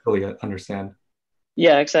 Exactly. I fully understand.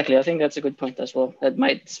 Yeah, exactly. I think that's a good point as well. That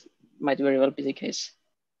might very well be the case,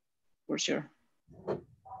 for sure.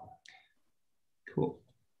 Cool.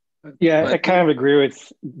 Yeah, I kind of agree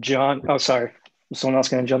with John. Oh, sorry. Is someone else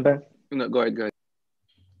going to jump in? No, go ahead.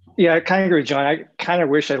 Yeah, I kind of agree with John. I kind of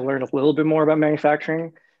wish I learned a little bit more about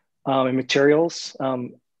manufacturing and materials.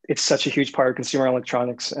 It's such a huge part of consumer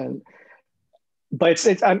electronics, but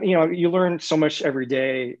it's you learn so much every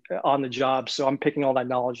day on the job. So I'm picking all that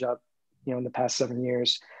knowledge up, in the past 7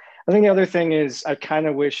 years. I think the other thing is I kind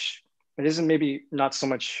of wish it isn't maybe not so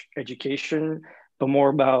much education, but more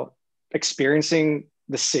about experiencing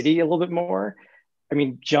the city a little bit more. I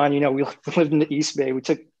mean, John, we lived in the East Bay. We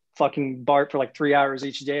took fucking BART for like 3 hours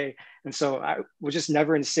each day. And so I was just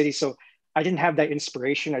never in the city. So I didn't have that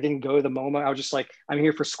inspiration. I didn't go to the MoMA. I was just like, I'm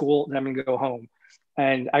here for school and I'm going to go home.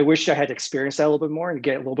 And I wish I had experienced that a little bit more and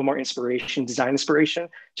get a little bit more inspiration, design inspiration,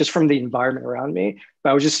 just from the environment around me.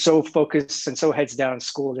 But I was just so focused and so heads down in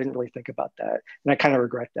school. I didn't really think about that. And I kind of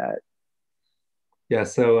regret that. Yeah,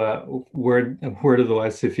 so word of the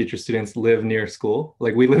wise to future students: live near school.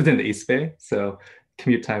 Like we lived in the East Bay, so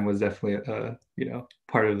commute time was definitely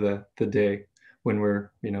part of the day when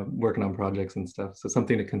we're working on projects and stuff. So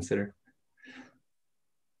something to consider.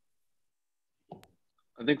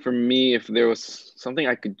 I think for me, if there was something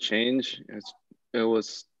I could change, it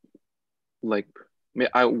was like,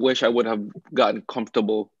 I wish I would have gotten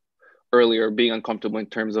comfortable earlier, being uncomfortable in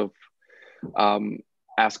terms of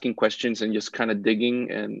asking questions and just kind of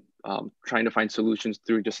digging and trying to find solutions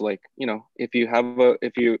through just like, if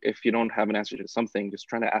you don't have an answer to something, just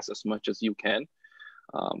trying to ask as much as you can.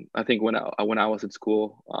 I think when I was at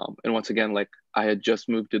school, and once again, like I had just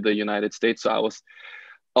moved to the United States, so I was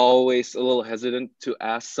always a little hesitant to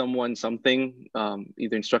ask someone something,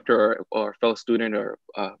 either instructor or fellow student or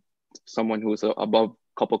someone who's above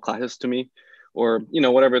a couple classes to me, or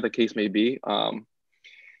whatever the case may be.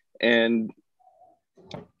 And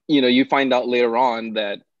you find out later on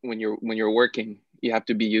that when you're working, you have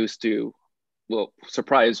to be used to,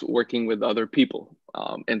 surprise, working with other people.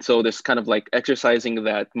 And so this kind of like exercising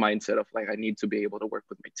that mindset of like, I need to be able to work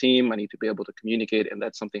with my team. I need to be able to communicate. And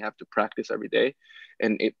that's something I have to practice every day.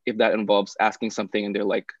 And if that involves asking something and they're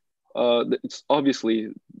like, it's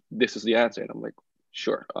obviously, this is the answer. And I'm like,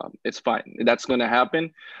 sure, it's fine. That's going to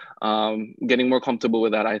happen. Getting more comfortable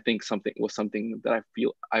with that, I think was something that I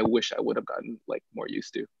feel I wish I would have gotten like more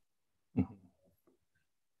used to. Mm-hmm.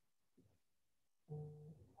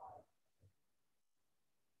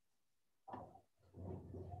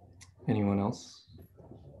 Anyone else?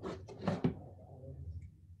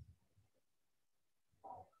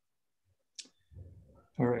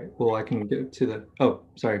 All right, well, I can get to the, oh,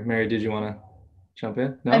 sorry, Mary, did you want to jump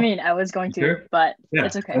in? No? I mean, I was going to, sure? but Yeah,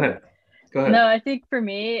 it's okay. Go ahead. No, I think for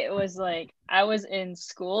me, it was like, I was in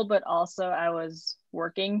school, but also I was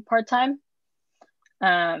working part-time.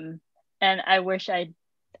 And I wish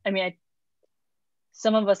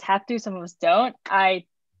some of us have to, some of us don't. I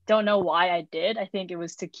don't know why I did. I think it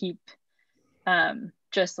was to keep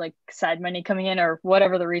just like side money coming in or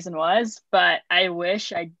whatever the reason was, but I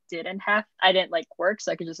wish I didn't like work,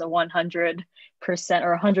 so I could just 100%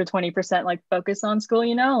 or 120% like focus on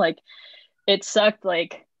school, like it sucked.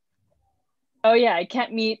 Like, oh yeah, I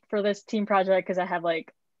can't meet for this team project because I have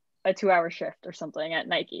like a 2-hour shift or something at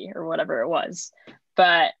Nike or whatever it was.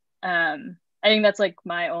 But I think that's like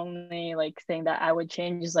my only like thing that I would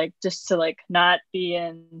change is like just to like not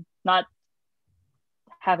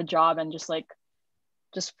have a job and just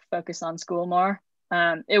focus on school more.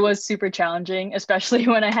 It was super challenging, especially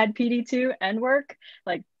when I had PD2 and work.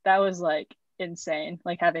 Like that was like insane,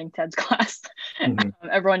 like having Ted's class. Mm-hmm.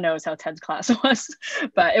 Everyone knows how Ted's class was,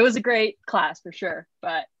 but it was a great class for sure,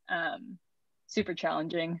 but super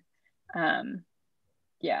challenging.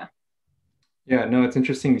 Yeah, no, it's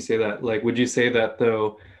interesting you say that. Like, would you say that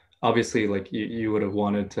though, obviously like you would have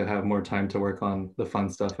wanted to have more time to work on the fun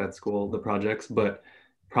stuff at school, the projects, but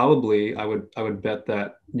probably I would bet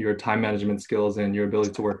that your time management skills and your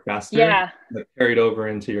ability to work faster like carried over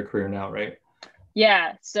into your career now, right?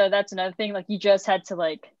 Yeah, so that's another thing. Like you just had to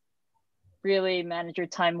like really manage your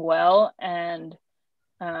time well and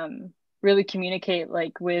really communicate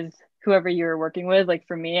like with whoever you're working with. Like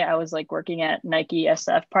for me, I was like working at Nike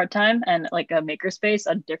SF part-time and like a makerspace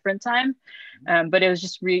a different time. But it was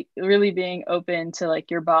just really being open to like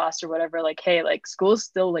your boss or whatever, like, hey, like school is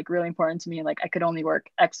still like really important to me. Like I could only work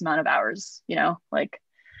X amount of hours, like,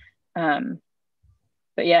 but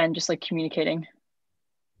yeah, and just like communicating.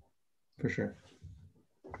 For sure.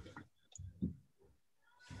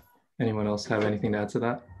 Anyone else have anything to add to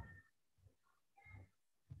that?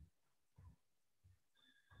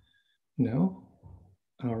 No?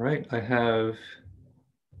 All right, I have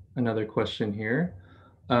another question here.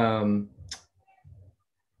 Are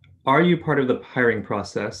you part of the hiring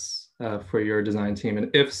process for your design team?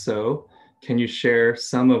 And if so, can you share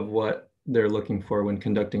some of what they're looking for when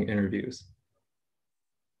conducting interviews?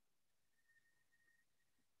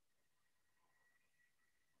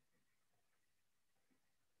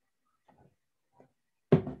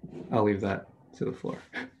 I'll leave that to the floor.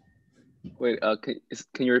 Wait, can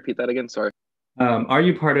you repeat that again? Sorry. Are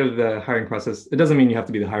you part of the hiring process? It doesn't mean you have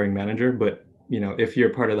to be the hiring manager, but if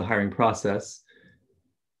you're part of the hiring process,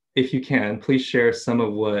 if you can, please share some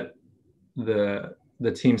of what the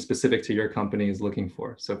team specific to your company is looking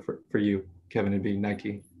for. So for you, Kevin, it'd be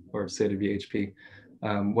Nike, or Sid, it'd be HP.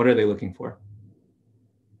 What are they looking for?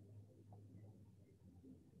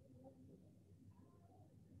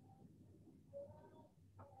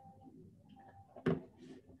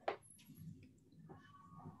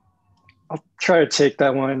 I'll try to take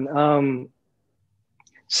that one.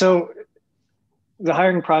 So the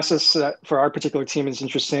hiring process for our particular team is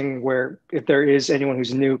interesting, where if there is anyone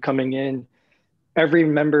who's new coming in, every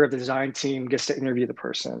member of the design team gets to interview the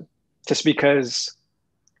person, just because,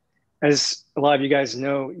 as a lot of you guys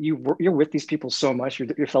know, you're with these people so much,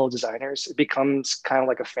 your fellow designers. It becomes kind of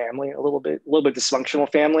like a family, a little bit dysfunctional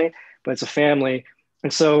family, but it's a family.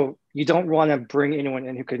 And so you don't want to bring anyone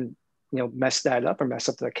in who can mess that up or mess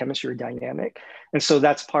up the chemistry or dynamic. And so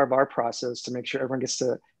that's part of our process, to make sure everyone gets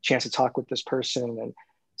the chance to talk with this person and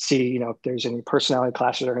see, if there's any personality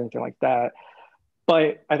clashes or anything like that.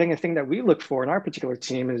 But I think the thing that we look for in our particular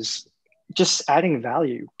team is just adding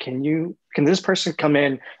value. Can this person come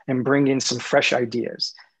in and bring in some fresh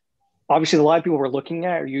ideas? Obviously, a lot of people we're looking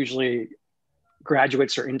at are usually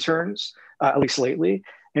graduates or interns, at least lately.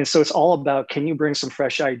 And so it's all about, can you bring some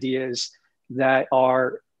fresh ideas that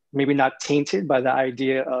are maybe not tainted by the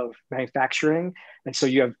idea of manufacturing? And so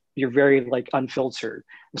you're very like unfiltered.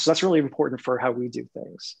 And so that's really important for how we do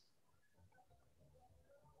things.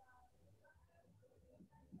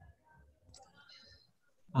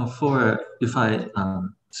 If I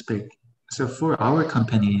speak, so for our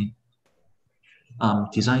company,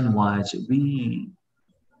 design-wise, we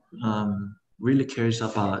really cares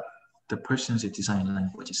about the person's design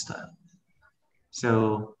language style.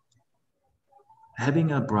 So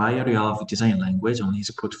having a variety of design language on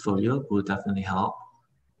his portfolio will definitely help.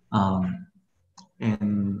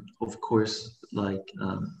 And of course, like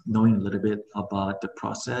knowing a little bit about the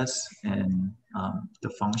process and the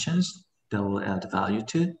functions that will add value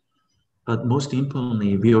to. But most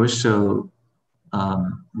importantly, we also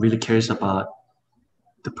really cares about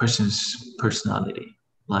the person's personality.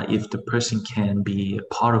 Like if the person can be a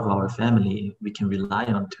part of our family, we can rely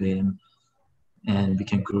on to him and we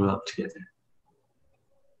can grow up together.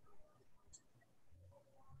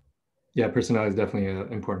 Yeah, personality is definitely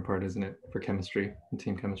an important part, isn't it, for chemistry and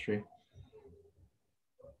team chemistry?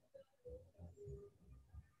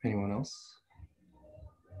 Anyone else?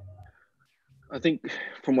 I think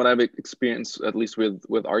from what I've experienced, at least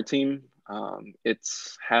with our team,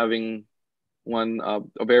 it's having a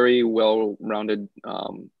very well-rounded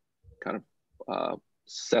kind of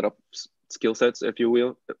set of skill sets, if you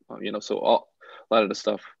will. So a lot of the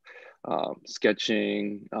stuff,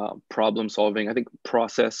 sketching, problem solving. I think the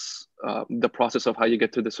process of how you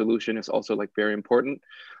get to the solution is also like very important,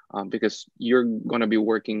 because you're going to be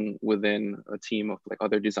working within a team of like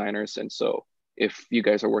other designers, and so if you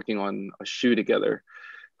guys are working on a shoe together,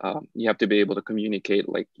 you have to be able to communicate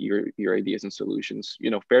like your ideas and solutions,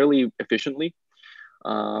 fairly efficiently.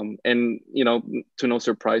 And to no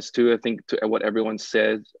surprise too, I think to what everyone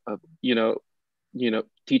said,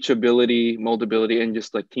 teachability, moldability, and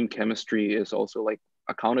just like team chemistry is also like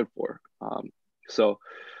accounted for. So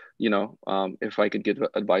if I could give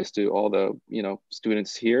advice to all the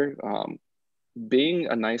students here, being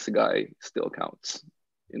a nice guy still counts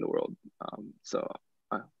in the world. So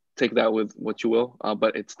take that with what you will,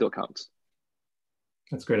 but it still counts.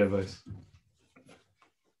 That's great advice.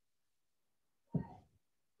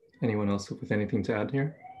 Anyone else with anything to add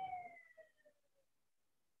here?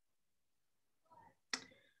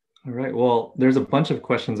 All right, well, there's a bunch of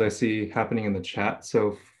questions I see happening in the chat.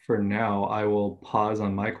 So for now, I will pause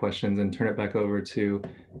on my questions and turn it back over to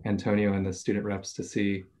Antonio and the student reps to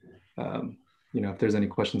see if there's any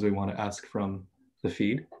questions we want to ask from the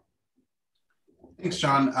feed. Thanks,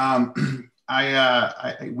 John.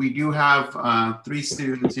 We do have three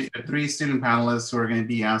student panelists who are going to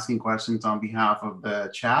be asking questions on behalf of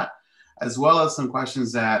the chat, as well as some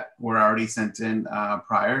questions that were already sent in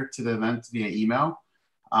prior to the event via email.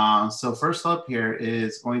 So first up here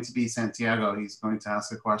is going to be Santiago. He's going to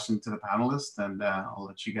ask a question to the panelists, and I'll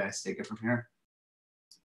let you guys take it from here.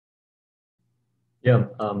 Yeah,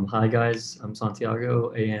 hi guys, I'm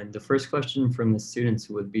Santiago, and the first question from the students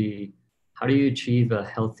would be, how do you achieve a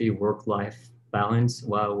healthy work-life balance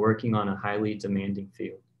while working on a highly demanding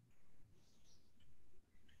field?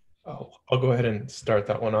 Oh, I'll go ahead and start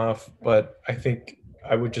that one off, but I think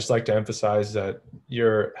I would just like to emphasize that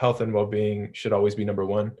your health and well-being should always be number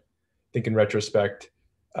one. I think in retrospect,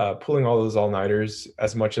 pulling all those all-nighters,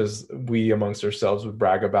 as much as we amongst ourselves would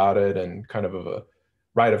brag about it and kind of a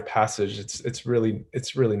rite of passage, it's really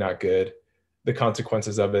not good. The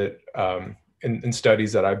consequences of it, in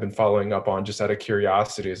studies that I've been following up on just out of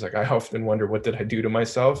curiosity, is like, I often wonder, what did I do to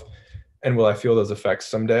myself? And will I feel those effects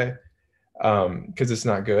someday? Because it's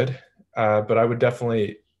not good. But I would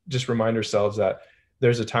definitely just remind ourselves that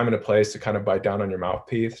there's a time and a place to kind of bite down on your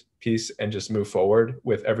mouthpiece and just move forward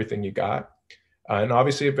with everything you got. And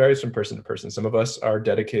obviously it varies from person to person. Some of us are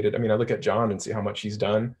dedicated. I mean, I look at John and see how much he's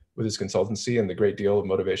done with his consultancy and the great deal of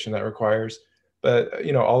motivation that requires. But,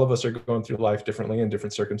 all of us are going through life differently in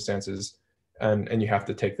different circumstances. And you have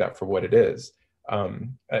to take that for what it is.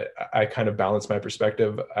 I kind of balance my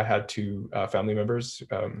perspective. I had two family members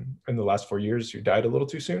in the last 4 years who died a little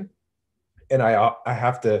too soon. And I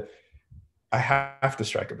have to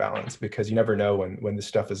strike a balance, because you never know when this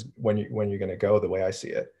stuff is, when you're going to go, the way I see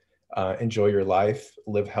it. Enjoy your life,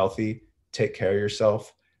 live healthy, take care of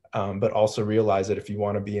yourself, but also realize that if you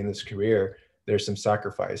want to be in this career, there's some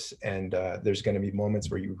sacrifice, and there's going to be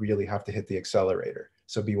moments where you really have to hit the accelerator.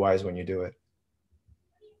 So be wise when you do it.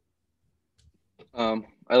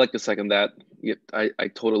 I like to second that. I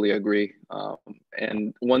totally agree.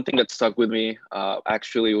 And one thing that stuck with me,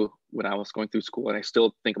 actually, when I was going through school, and I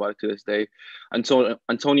still think about it to this day,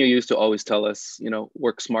 Antonio used to always tell us,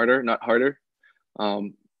 work smarter, not harder.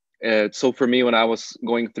 And so for me, when I was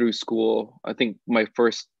going through school, I think my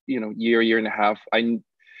first, year and a half, I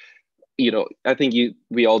think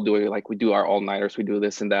we all do it. Like we do our all-nighters, we do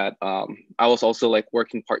this and that. I was also like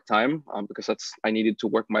working part-time because I needed to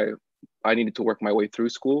work my way through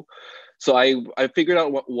school. So I figured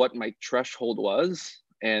out what my threshold was,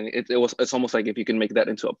 and it's almost like if you can make that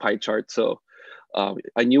into a pie chart. So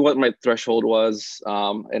I knew what my threshold was,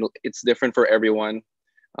 and it's different for everyone.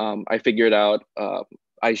 I figured out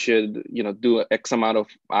I should, do X amount of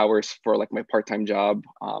hours for like my part-time job.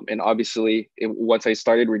 And obviously once I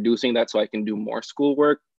started reducing that so I can do more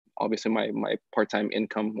schoolwork, obviously my part-time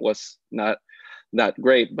income was not that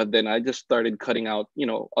great, but then I just started cutting out,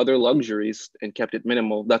 other luxuries and kept it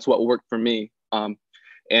minimal. That's what worked for me.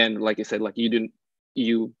 And like I said, like you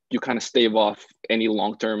kind of stave off any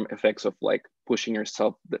long-term effects of like pushing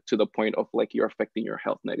yourself to the point of like you're affecting your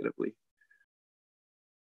health negatively.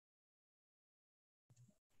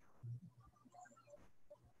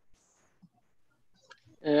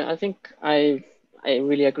 I think I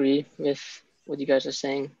really agree with what you guys are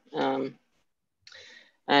saying.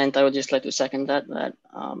 And I would just like to second that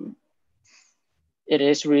it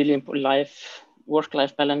is really important.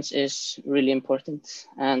 Work-life balance is really important,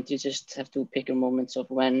 and you just have to pick your moments of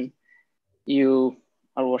when you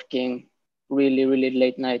are working really, really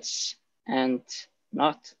late nights and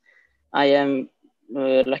not. I am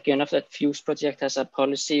lucky enough that Fuse Project has a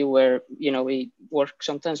policy where we work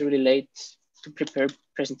sometimes really late to prepare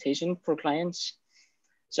presentation for clients.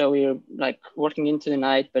 So we're like working into the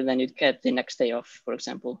night, but then you get the next day off, for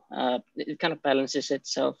example. It kind of balances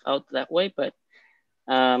itself out that way, but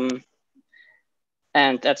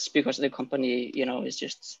and that's because the company, is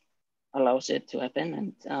just allows it to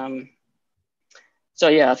happen. And so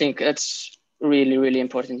yeah, I think that's really, really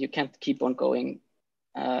important. You can't keep on going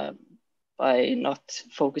by not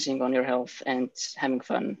focusing on your health and having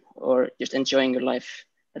fun or just enjoying your life.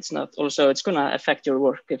 It's going to affect your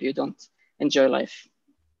work if you don't enjoy life.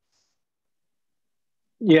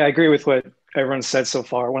 Yeah, I agree with what everyone said so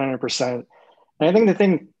far, 100%. And I think the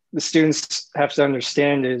thing the students have to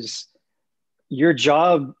understand is your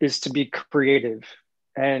job is to be creative,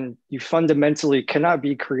 and you fundamentally cannot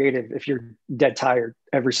be creative if you're dead tired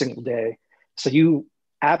every single day. So you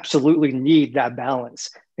absolutely need that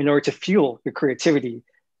balance in order to fuel your creativity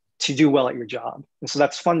to do well at your job. And so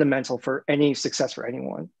that's fundamental for any success for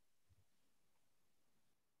anyone.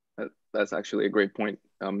 That's actually a great point.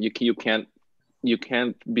 You can't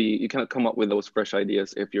come up with those fresh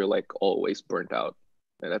ideas if you're like always burnt out.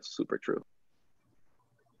 And that's super true.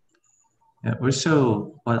 Yeah,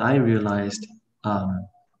 also what I realized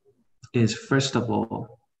is, first of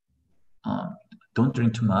all, don't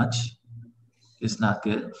drink too much. It's not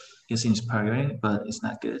good. It's inspiring, but it's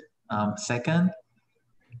not good. Second,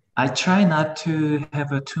 I try not to have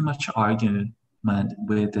too much argument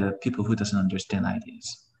with people who doesn't understand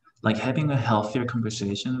ideas. Like having a healthier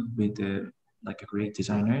conversation with like great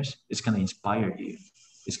designers, it's gonna inspire you.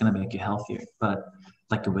 It's gonna make you healthier. But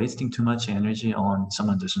like wasting too much energy on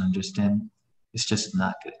someone who doesn't understand, it's just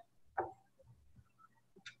not good.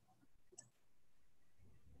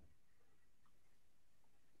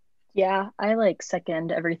 Yeah, I like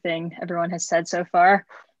second everything everyone has said so far.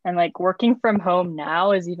 And like working from home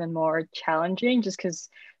now is even more challenging just because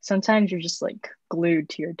sometimes you're just like glued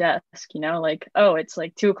to your desk, like, oh, it's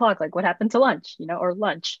like 2:00, like what happened to lunch, or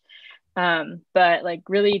lunch. But like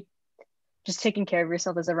really just taking care of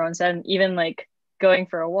yourself, as everyone said, and even like going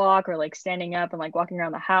for a walk or like standing up and like walking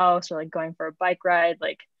around the house or like going for a bike ride,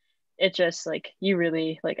 like it just like you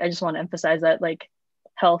really like, I just want to emphasize that like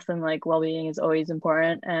health and like well-being is always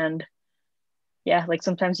important. And yeah, like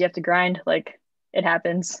sometimes you have to grind, like it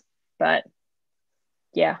happens, but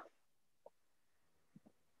yeah.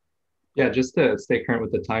 Yeah, just to stay current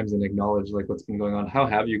with the times and acknowledge like what's been going on. How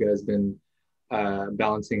have you guys been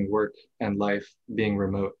balancing work and life being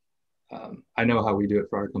remote? I know how we do it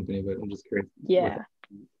for our company, but I'm just curious. Yeah.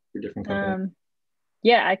 Your different companies.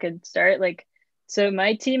 Yeah, I could start. Like, so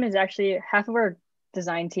my team is actually half of our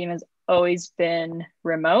design team has always been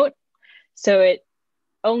remote. So it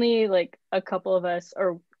only like a couple of us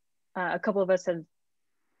have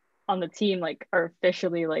on the team like are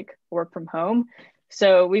officially like work from home.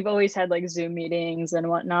 So we've always had like Zoom meetings and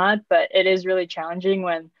whatnot, but it is really challenging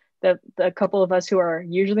when the couple of us who are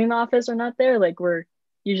usually in the office are not there. Like we're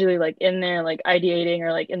usually like in there like ideating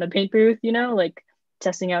or like in the paint booth, like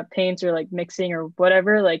testing out paints or like mixing or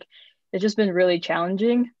whatever. Like it's just been really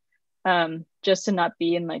challenging. just to not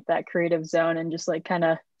be in like that creative zone and just like kind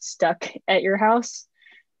of stuck at your house.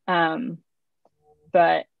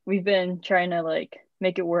 But we've been trying to like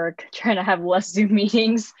make it work, trying to have less Zoom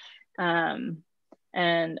meetings.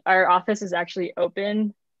 And our office is actually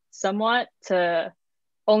open somewhat to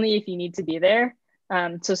only if you need to be there.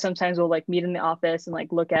 So sometimes we'll like meet in the office and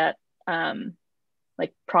like look at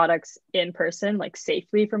like products in person, like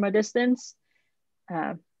safely from a distance.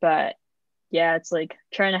 But yeah, it's like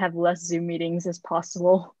trying to have less Zoom meetings as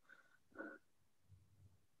possible.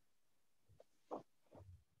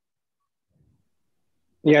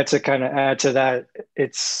 Yeah, to kind of add to that,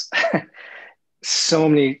 it's so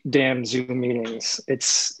many damn Zoom meetings.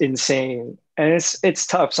 It's insane. And it's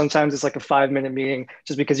tough. Sometimes it's like a 5-minute meeting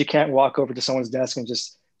just because you can't walk over to someone's desk and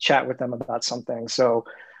just chat with them about something. So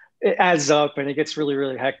it adds up and it gets really,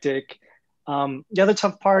 really hectic. The other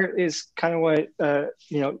tough part is kind of what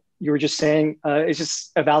you were just saying. It's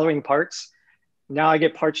just evaluating parts. Now I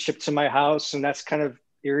get parts shipped to my house, and that's kind of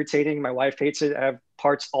irritating. My wife hates it. I have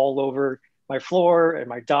parts all over my floor, and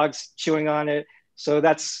my dog's chewing on it. So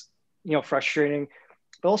that's frustrating.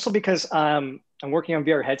 But also because I'm working on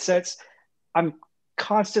VR headsets, I'm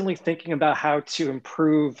constantly thinking about how to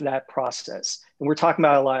improve that process. And we're talking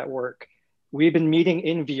about a lot at work. We've been meeting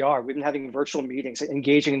in VR. We've been having virtual meetings,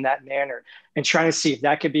 engaging in that manner, and trying to see if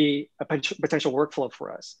that could be a potential workflow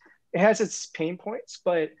for us. It has its pain points,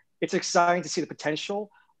 but it's exciting to see the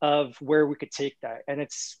potential of where we could take that. And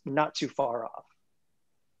it's not too far off.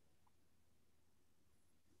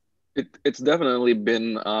 It's definitely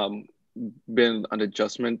been an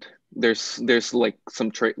adjustment. There's like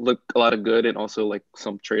some a lot of good and also like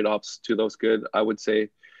some trade-offs to those good. I would say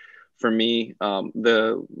for me,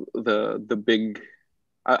 the big,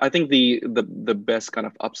 I think the best kind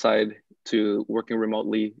of upside to working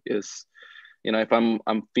remotely is, if I'm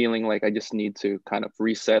feeling like I just need to kind of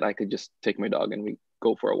reset, I could just take my dog and we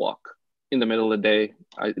go for a walk in the middle of the day.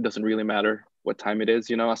 It doesn't really matter what time it is,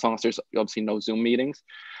 as long as there's obviously no Zoom meetings.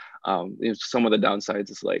 Some of the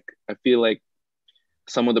downsides is like, I feel like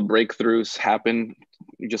some of the breakthroughs happen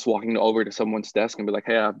just walking over to someone's desk and be like,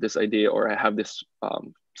 hey, I have this idea, or I have this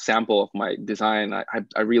sample of my design.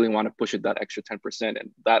 I really want to push it that extra 10%.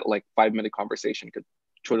 And that like 5-minute conversation could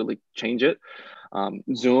totally change it.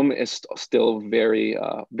 Zoom is still very,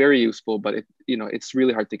 very useful, but it's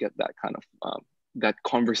really hard to get that kind of that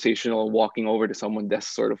conversational walking over to someone's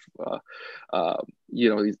desk sort of,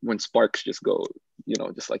 when sparks just go,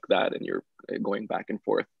 just like that, and you're going back and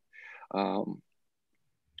forth.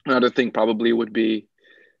 Another thing probably would be,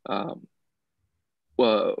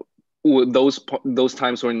 those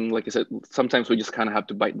times when, like I said, sometimes we just kind of have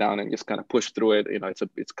to bite down and just kind of push through it.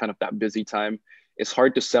 It's kind of that busy time. It's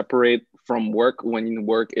hard to separate from work when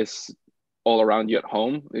work is all around you at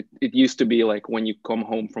home. It used to be like when you come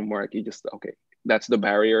home from work, you just, okay, that's the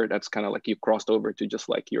barrier. That's kind of like you crossed over to just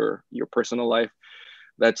like your personal life.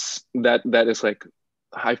 That is like,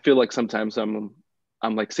 I feel like sometimes I'm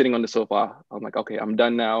like sitting on the sofa. I'm like, okay, I'm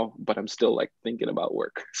done now, but I'm still like thinking about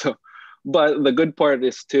work. So, but the good part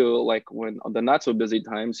is too, like when on the not so busy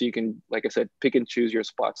times, you can, like I said, pick and choose your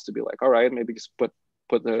spots to be like, all right, maybe just put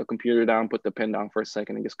the computer down, put the pen down for a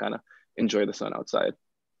second, and just kind of enjoy the sun outside.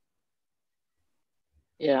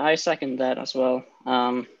 Yeah, I second that as well.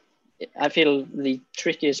 I feel the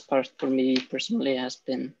trickiest part for me personally has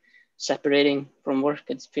been separating from work.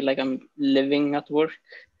 I feel like I'm living at work,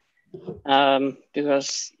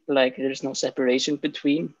 because like there's no separation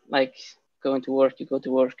between like going to work, you go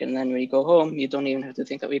to work, and then when you go home, you don't even have to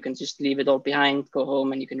think that you can just leave it all behind, go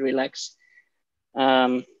home, and you can relax.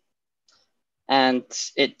 And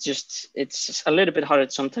it's a little bit harder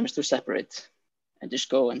sometimes to separate and just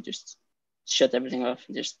go and just shut everything off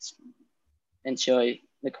and just enjoy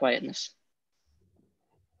the quietness.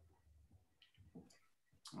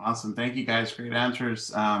 Awesome. Thank you guys. Great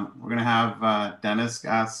answers. We're going to have Dennis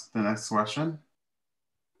ask the next question.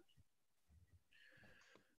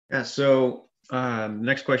 Yeah, so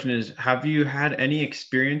next question is, have you had any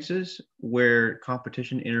experiences where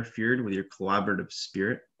competition interfered with your collaborative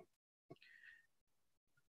spirit?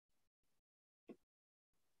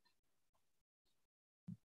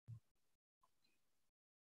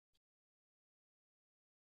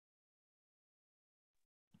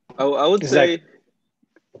 I would say...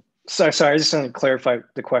 Sorry, I just want to clarify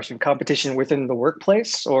the question. Competition within the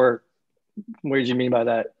workplace, or what did you mean by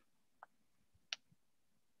that?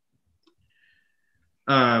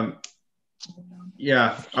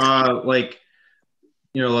 Like,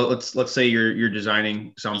 let's say you're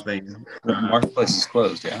designing something. The marketplace is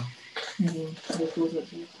closed, yeah.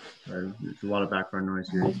 There's a lot of background noise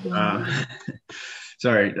here.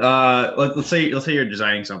 Sorry. Let's say you're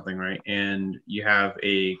designing something, right? And you have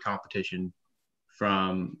a competition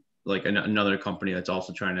from like another company that's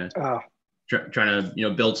also trying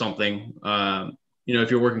to build something. If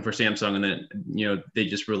you're working for Samsung and then they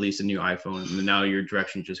just release a new iPhone, and then now your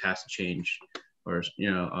direction just has to change, or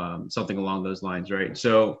something along those lines, right?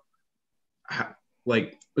 So,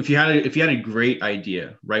 like if you had a great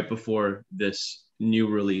idea right before this new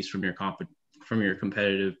release from your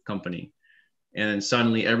competitive company, and then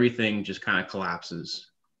suddenly everything just kind of collapses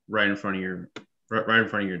right in front of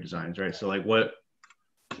your designs, right? So like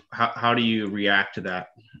how do you react to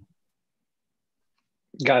that?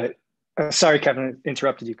 Got it. Sorry, Kevin,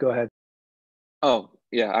 interrupted you. Go ahead. Oh,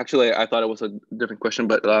 yeah. Actually, I thought it was a different question,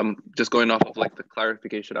 but just going off of like the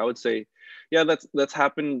clarification, I would say, yeah, that's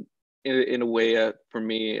happened in a way for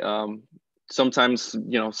me. Sometimes,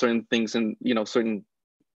 certain things and, certain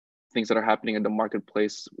things that are happening in the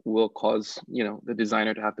marketplace will cause, the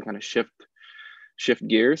designer to have to kind of shift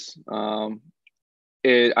gears.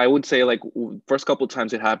 I would say like first couple of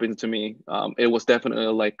times it happened to me, it was definitely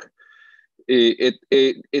like,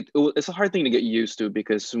 it's a hard thing to get used to,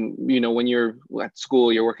 because when you're at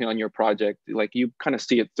school, you're working on your project, like you kind of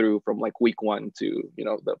see it through from like week one to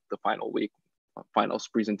the final week, finals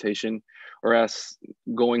presentation, whereas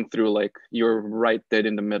going through like you're right dead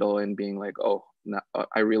in the middle and being like, oh no,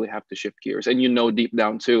 I really have to shift gears, and deep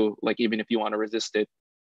down too, like even if you want to resist it,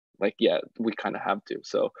 like yeah, we kind of have to.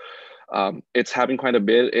 So it's happened quite a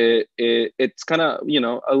bit. It's kind of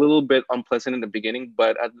a little bit unpleasant in the beginning,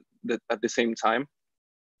 but at the same time,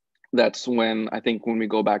 that's when I think when we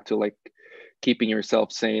go back to like keeping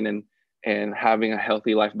yourself sane and having a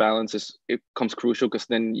healthy life balance it comes crucial, because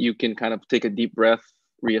then you can kind of take a deep breath,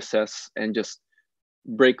 reassess, and just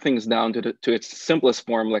break things down to its simplest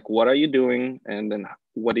form. Like, what are you doing, and then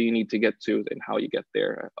what do you need to get to, and how you get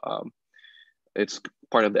there. It's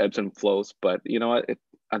part of the ebbs and flows, but you know what?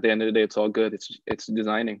 At the end of the day, it's all good. It's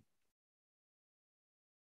designing.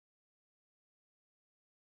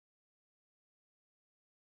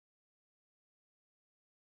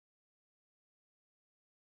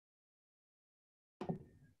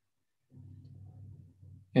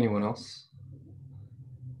 Anyone else?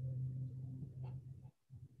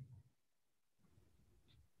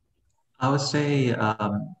 I would say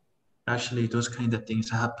actually those kind of things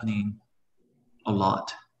are happening a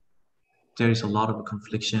lot. There is a lot of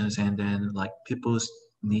conflictions, and then like people's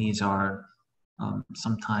needs are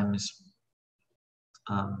sometimes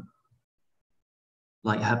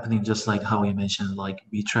like happening just like how we mentioned, like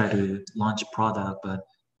we try to launch a product, but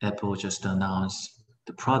Apple just announced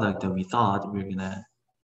the product that we thought we were gonna,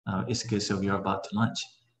 it's good, so we are about to launch.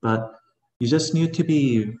 But you just need to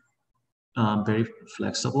be very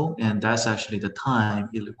flexible, and that's actually the time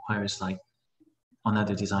it requires like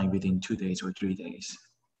another design within 2 days or 3 days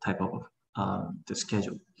type of the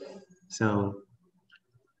schedule. So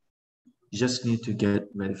you just need to get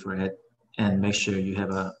ready for it and make sure you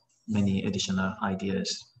have many additional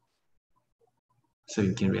ideas so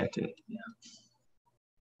you can react to it. Yeah.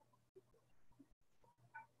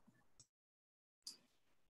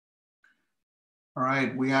 All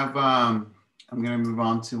right, we have, I'm gonna move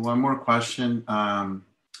on to one more question.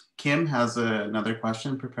 Kim has another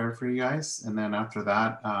question prepared for you guys. And then after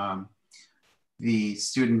that, the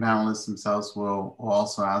student panelists themselves will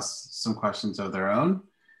also ask some questions of their own.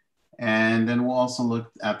 And then we'll also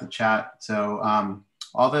look at the chat. So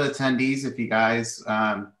all the attendees, if you guys,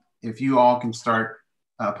 if you all can start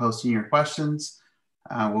posting your questions,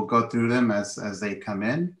 we'll go through them as they come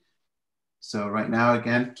in. So right now,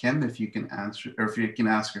 again, Kim, if you can answer, or if you can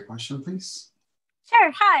ask your question, please.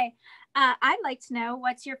 Sure, hi. I'd like to know,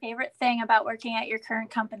 what's your favorite thing about working at your current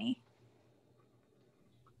company?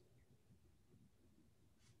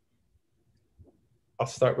 I'll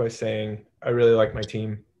start by saying I really like my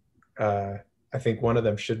team. I think one of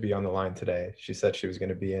them should be on the line today. She said she was going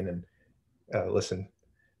to be in and listen.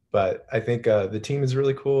 But I think the team is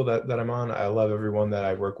really cool that I'm on. I love everyone that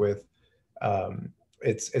I work with.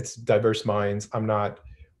 It's diverse minds.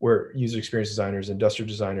 We're user experience designers, industrial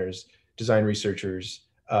designers, design researchers,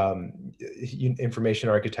 information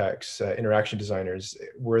architects, interaction designers.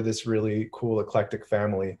 We're this really cool, eclectic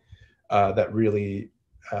family that really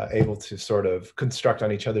able to sort of construct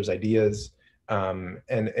on each other's ideas. And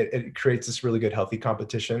it creates this really good, healthy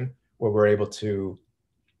competition where we're able to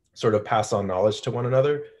sort of pass on knowledge to one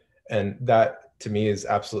another. And that, to me, is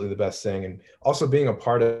absolutely the best thing. And also being a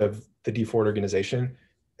part of the D4 organization,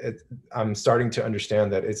 I'm starting to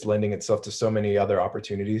understand that it's lending itself to so many other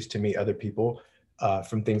opportunities to meet other people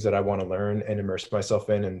from things that I want to learn and immerse myself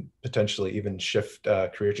in, and potentially even shift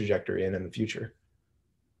career trajectory in the future.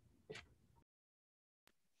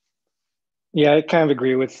 Yeah, I kind of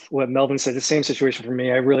agree with what Melvin said. The same situation for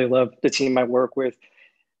me. I really love the team I work with.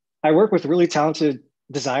 I work with really talented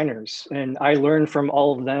designers, and I learn from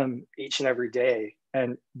all of them each and every day.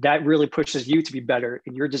 And that really pushes you to be better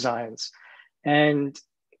in your designs. And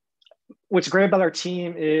what's great about our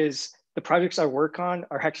team is the projects I work on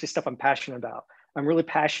are actually stuff I'm passionate about. I'm really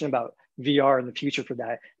passionate about VR and the future for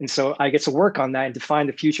that. And so I get to work on that and define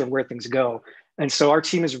the future of where things go. And so our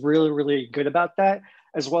team is really, really good about that,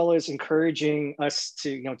 as well as encouraging us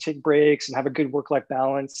to take breaks and have a good work-life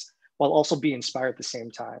balance while also be inspired at the same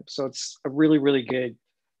time. So it's a really, really good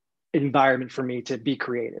environment for me to be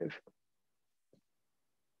creative.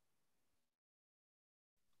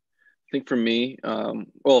 I think for me,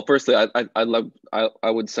 well, firstly,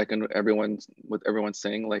 I would second everyone's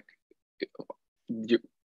saying, like,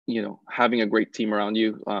 having a great team around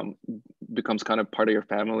you becomes kind of part of your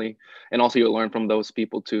family, and also you learn from those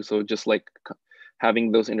people too. So just like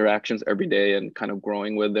having those interactions every day and kind of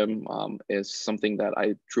growing with them is something that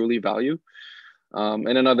I truly value.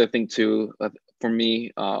 And another thing too, for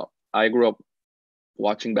me, I grew up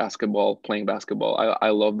watching basketball, playing basketball. I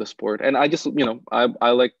love the sport, and I just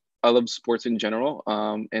I love sports in general.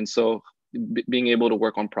 And so being able to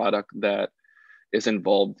work on product that is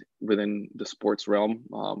involved within the sports realm,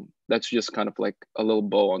 that's just kind of like a little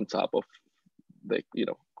bow on top of the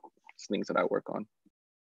things that I work on.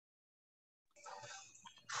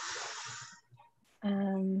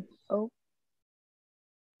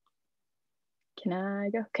 Can I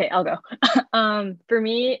go? Okay, I'll go. For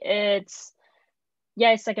me, it's,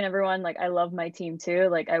 I second everyone. Like, I love my team too.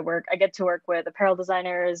 Like, I get to work with apparel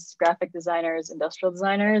designers, graphic designers, industrial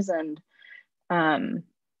designers, and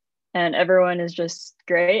everyone is just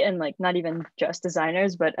great. And like, not even just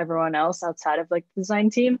designers, but everyone else outside of like the design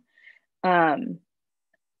team. And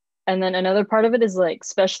then another part of it is like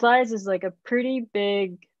Specialized is like a pretty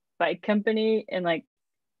big bike company in like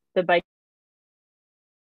the bike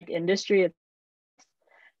industry.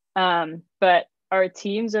 But our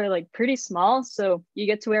teams are like pretty small, so you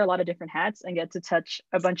get to wear a lot of different hats and get to touch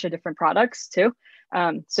a bunch of different products too.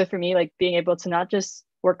 So for me, like being able to not just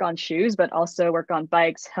work on shoes, but also work on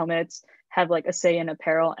bikes, helmets, have like a say in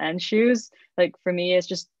apparel and shoes. Like for me, it's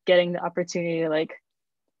just getting the opportunity to like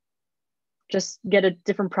just get a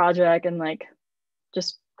different project and like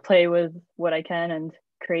just play with what I can and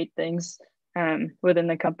create things within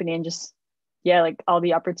the company, and just like all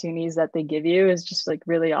the opportunities that they give you is just like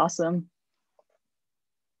really awesome.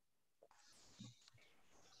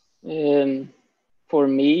 For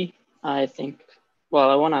me, I think,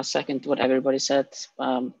 I want to second what everybody said.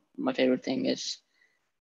 My favorite thing is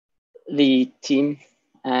the team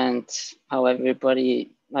and how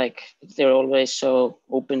everybody, like, they're always so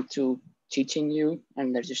open to teaching you,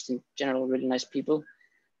 and they're just in general really nice people.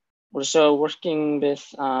 Also working with,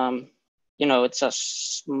 it's a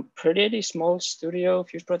pretty small studio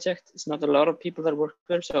Fuse project. It's not a lot of people that work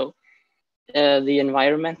there. So the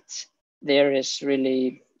environment there is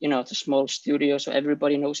really, it's a small studio, so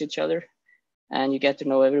everybody knows each other, and you get to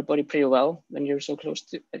know everybody pretty well when you're so close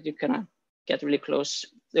to, you kind get really close,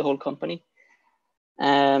 the whole company,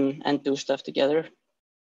 and do stuff together.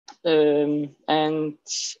 And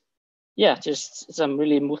just some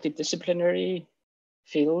really multidisciplinary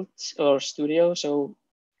field or studio. So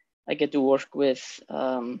I get to work with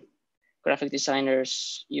graphic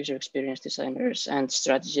designers, user experience designers, and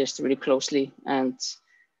strategists really closely, and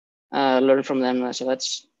learn from them. So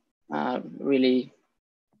that's really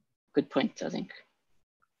good point, I think.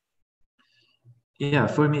 Yeah,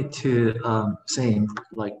 for me too, same,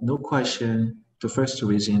 like no question. The first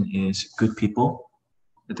reason is good people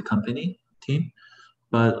at the company team.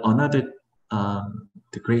 But another,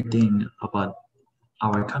 the great thing about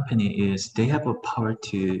our company is they have a power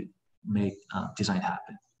to make design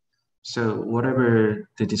happen. So whatever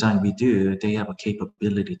the design we do, they have a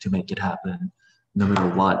capability to make it happen, no matter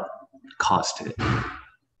what cost it.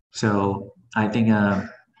 So I think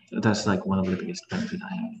that's like one of the biggest benefits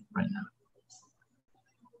I have right now.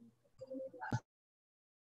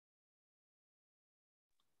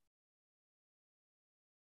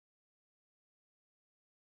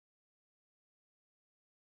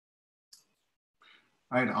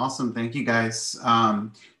 All right, awesome. Thank you, guys.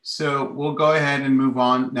 So we'll go ahead and move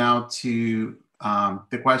on now to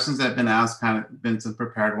the questions that have been asked, kind of been some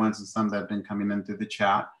prepared ones and some that have been coming in through the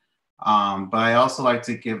chat. But I also like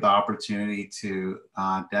to give the opportunity to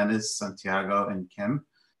Dennis, Santiago, and Kim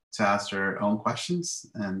to ask their own questions.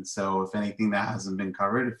 And so if anything that hasn't been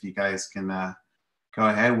covered, if you guys can go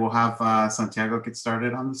ahead, we'll have Santiago get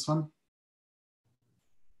started on this one.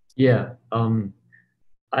 Yeah.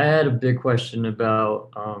 I had a big question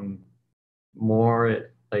about more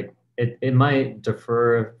like it might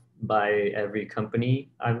differ by every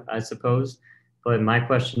company, I suppose. But my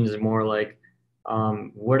question is more like,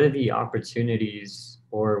 what are the opportunities,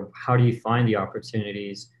 or how do you find the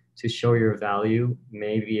opportunities to show your value?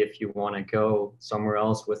 Maybe if you want to go somewhere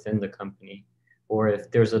else within the company, or if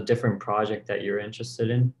there's a different project that you're interested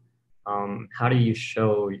in, how do you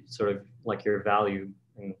show sort of like your value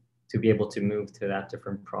and to be able to move to that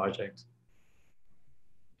different project?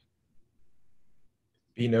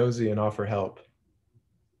 Be nosy and offer help.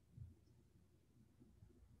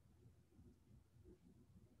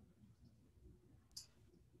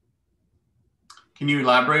 Can you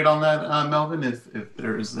elaborate on that, Melvin? If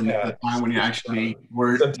there is a time when you actually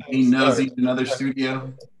were being nosy in another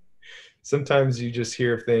studio? Sometimes you just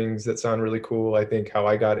hear things that sound really cool. I think how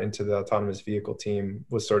I got into the autonomous vehicle team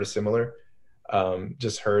was sort of similar.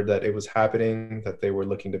 Just heard that it was happening, that they were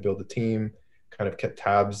looking to build a team, kind of kept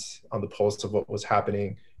tabs on the pulse of what was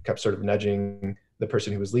happening, kept sort of nudging the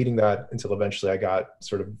person who was leading that until eventually I got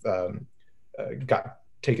sort of got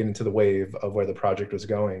taken into the wave of where the project was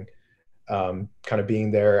going. Kind of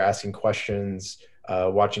being there, asking questions,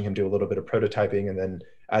 watching him do a little bit of prototyping, and then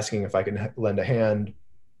asking if I can lend a hand.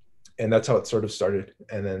 And that's how it sort of started.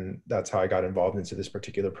 And then that's how I got involved into this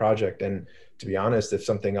particular project. And to be honest, if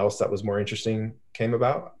something else that was more interesting came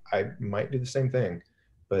about, I might do the same thing.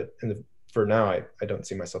 But for now, I don't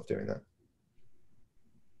see myself doing that.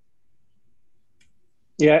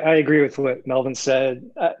 Yeah, I agree with what Melvin said.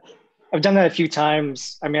 I've done that a few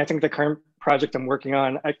times. I mean, I think the current project I'm working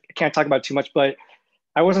on, I can't talk about too much, but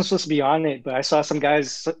I wasn't supposed to be on it, but I saw some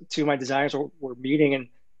guys, two of my designers were meeting, and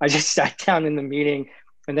I just sat down in the meeting,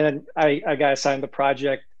 and then I got assigned the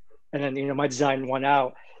project, and then, you know, my design won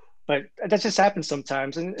out. But that just happens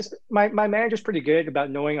sometimes. And my manager's pretty good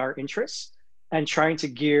about knowing our interests and trying to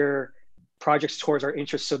gear projects towards our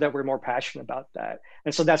interests so that we're more passionate about that.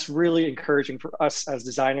 And so that's really encouraging for us as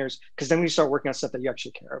designers, because then we start working on stuff that you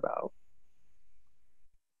actually care about.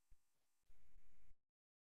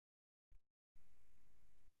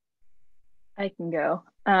 I can go.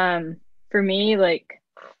 For me, like,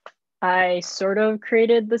 I sort of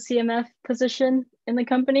created the CMF position in the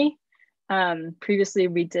company. Previously,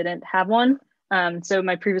 we didn't have one. So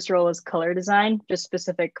my previous role was color design, just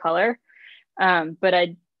specific color. But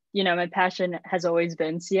my passion has always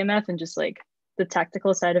been CMF and just like the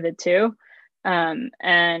tactical side of it too.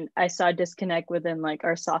 And I saw a disconnect within like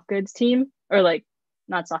our soft goods team, or like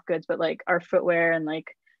not soft goods, but like our footwear and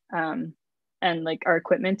like our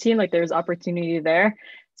equipment team. Like there was opportunity there.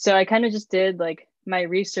 So I kind of just did like my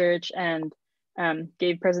research and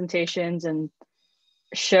gave presentations and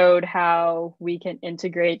showed how we can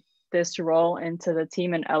integrate this role into the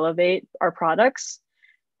team and elevate our products.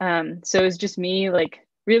 So it's just me like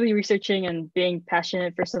really researching and being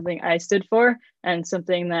passionate for something I stood for and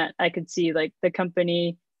something that I could see like the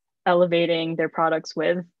company elevating their products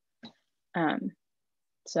with.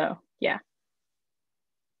 So yeah.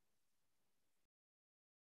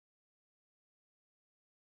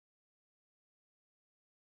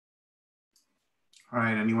 All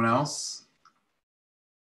right, anyone else?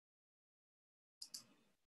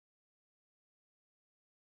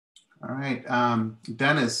 All right,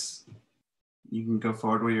 Dennis, you can go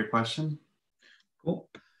forward with your question. Cool.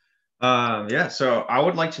 Yeah, so I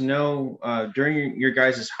would like to know during your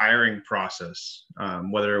guys' hiring process,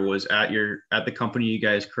 whether it was at the company you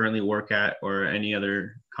guys currently work at or any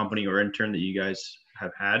other company or intern that you guys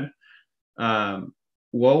have had,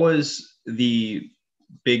 what was the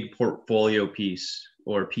big portfolio piece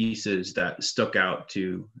or pieces that stuck out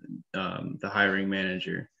to the hiring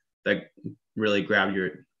manager that really grabbed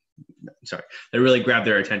their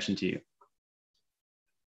attention to you?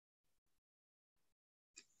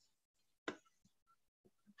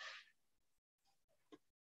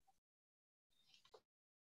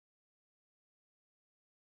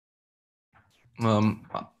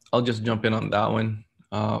 I'll just jump in on that one.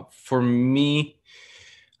 For me,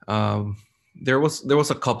 there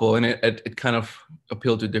was a couple, and it kind of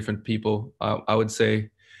appealed to different people. I would say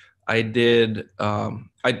I did.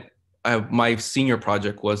 My senior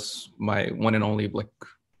project was my one and only like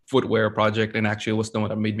footwear project, and actually it was the one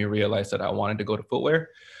that made me realize that I wanted to go to footwear.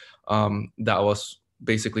 That was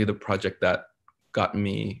basically the project that got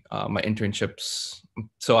me my internships.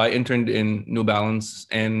 So I interned in New Balance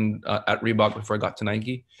and at Reebok before I got to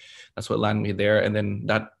Nike. That's what landed me there. And then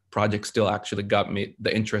that project still actually got me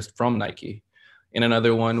the interest from Nike. And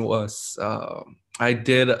another one was I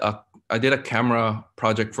did a camera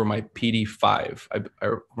project for my PD5.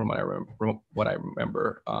 From what I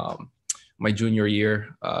remember, my junior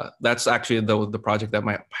year. That's actually the project that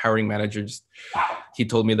my hiring manager he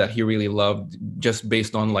told me that he really loved, just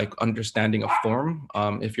based on like understanding of form.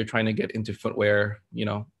 If you're trying to get into footwear, you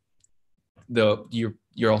know,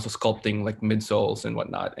 you're also sculpting like midsoles and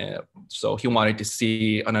whatnot. And so he wanted to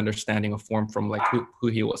see an understanding of form from like who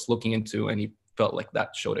he was looking into, and he felt like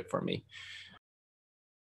that showed it for me.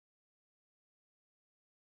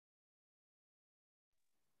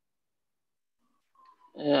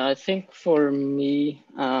 I think for me,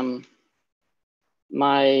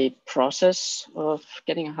 my process of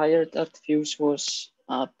getting hired at Fuse was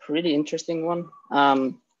a pretty interesting one.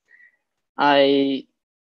 I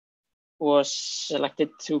was selected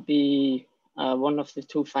to be one of the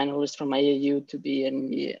 2 finalists from IAU to be in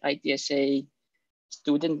the IDSA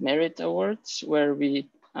Student Merit Awards, where we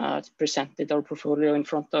presented our portfolio in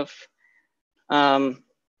front of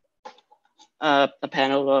a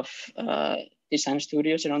panel of design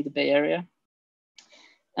studios around the Bay Area,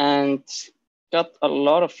 and got a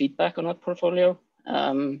lot of feedback on that portfolio.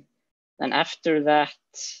 And after that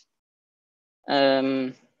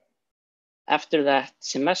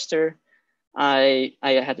semester, I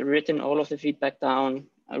had written all of the feedback down,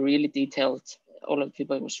 really detailed. All of the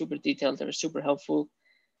feedback was super detailed. They were super helpful.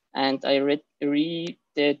 And I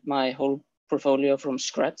redid my whole portfolio from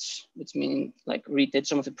scratch, which means like redid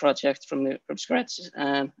some of the projects from scratch,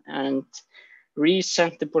 and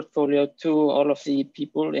resent the portfolio to all of the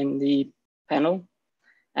people in the panel.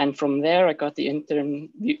 And from there, I got the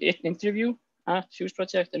interview at Fuse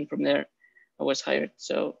Project, and from there, I was hired.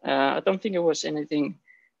 So I don't think it was anything,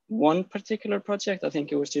 one particular project. I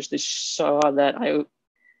think it was just they saw that I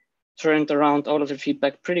turned around all of the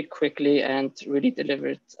feedback pretty quickly and really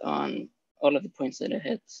delivered on all of the points that I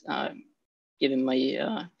had given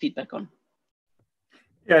my feedback on.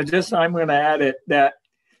 Yeah, just I'm going to add it that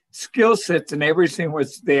skill sets and everything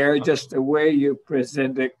was there, just the way you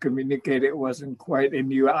presented, communicated wasn't quite,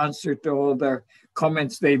 and you answered to all the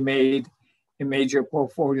comments they made. It made your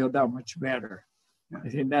portfolio that much better. I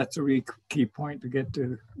think that's a really key point to get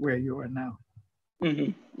to where you are now.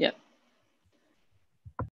 Mm-hmm. Yeah.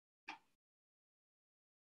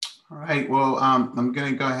 All right, well, I'm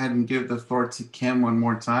gonna go ahead and give the floor to Kim one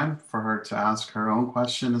more time for her to ask her own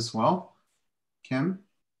question as well. Kim?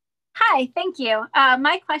 Hi, thank you.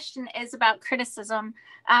 My question is about criticism.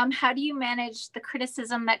 How do you manage the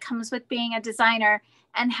criticism that comes with being a designer,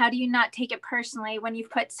 and how do you not take it personally when you've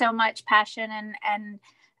put so much passion and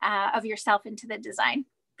of yourself into the design?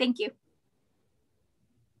 Thank you.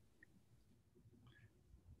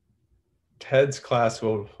 Ted's class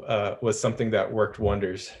was something that worked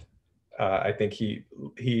wonders. I think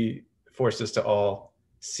he forced us to all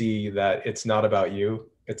see that it's not about you,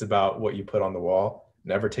 it's about what you put on the wall.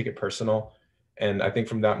 Never take it personal. And I think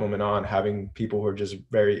from that moment on, having people who are just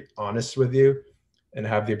very honest with you and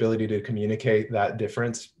have the ability to communicate that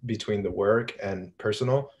difference between the work and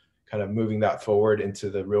personal, kind of moving that forward into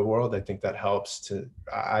the real world, I think that helps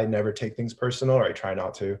I never take things personal, or I try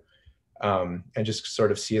not to, and just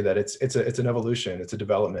sort of see that it's an evolution, it's a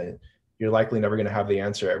development. You're likely never going to have the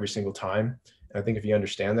answer every single time. And I think if you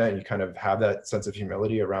understand that and you kind of have that sense of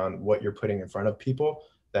humility around what you're putting in front of people,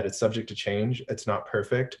 that it's subject to change, it's not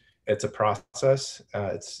perfect, it's a process,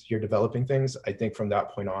 you're developing things. I think from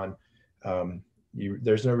that point on,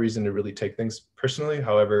 there's no reason to really take things personally.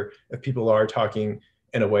 However, if people are talking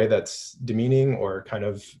in a way that's demeaning or kind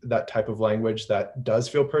of that type of language that does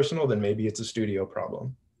feel personal, then maybe it's a studio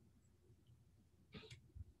problem.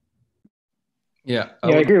 Yeah,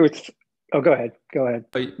 I agree with, oh, go ahead.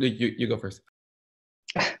 You go first.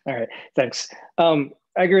 All right, thanks.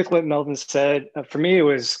 I agree with what Melvin said. For me, it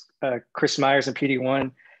was Chris Myers in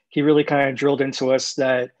PD1. He really kind of drilled into us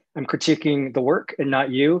that I'm critiquing the work and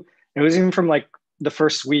not you. And it was even from like the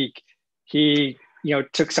first week. He,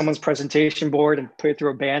 took someone's presentation board and put it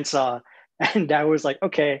through a bandsaw, and that was like,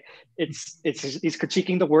 okay, he's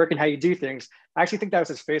critiquing the work and how you do things. I actually think that was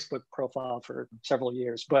his Facebook profile for several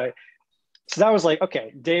years. But so that was like,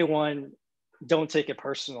 okay, day one, don't take it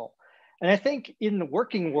personal. And I think in the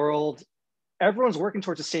working world, everyone's working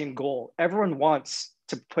towards the same goal. Everyone wants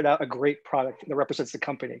to put out a great product that represents the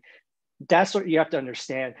company. That's what you have to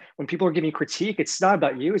understand. When people are giving critique, it's not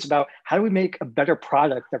about you. It's about how do we make a better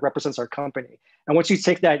product that represents our company. And once you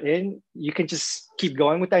take that in, you can just keep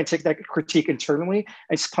going with that and take that critique internally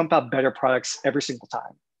and just pump out better products every single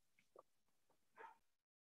time.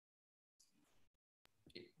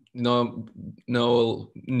 No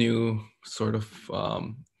new sort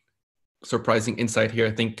of surprising insight here.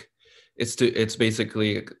 I think it's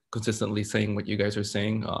basically consistently saying what you guys are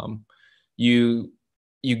saying.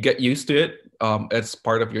 you get used to it as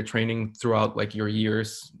part of your training throughout like your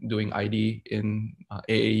years doing ID in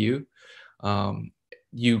AAU.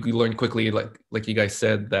 You learn quickly, like you guys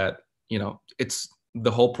said, that it's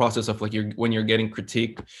the whole process of like when you're getting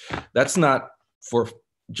critiqued, that's not for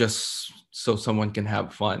just so someone can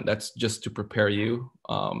have fun. That's just to prepare you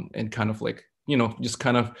and kind of like just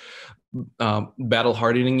kind of battle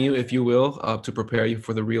hardening you, if you will, to prepare you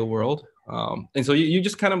for the real world. And so you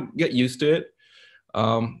just kind of get used to it.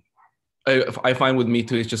 I find with me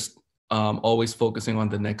too, it's just always focusing on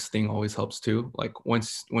the next thing always helps too. Like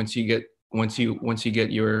once you get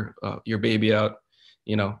your baby out,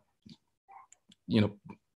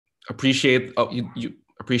 appreciate you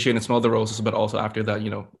appreciate and smell the roses, but also after that,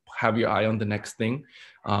 have your eye on the next thing.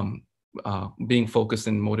 Being focused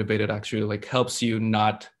and motivated actually like helps you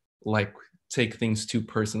not like take things too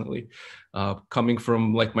personally. Coming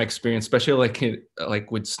from like my experience, especially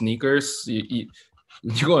like with sneakers, you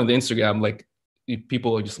go on the Instagram, like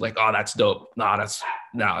people are just like, oh, that's dope. That's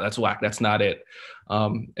whack. That's not it.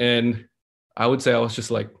 And I would say I was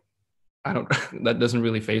just like, that doesn't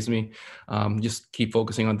really faze me. Just keep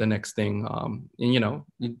focusing on the next thing. And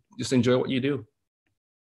you just enjoy what you do.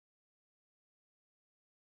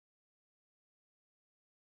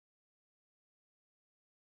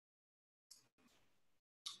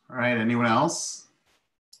 All right, anyone else?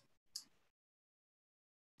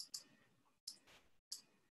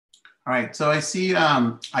 All right, so I see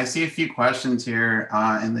a few questions here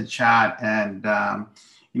in the chat, and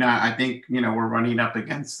I think we're running up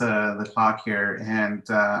against the clock here, and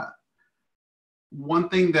one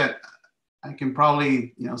thing that I can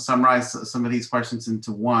probably summarize some of these questions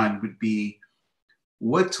into one would be,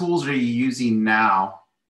 what tools are you using now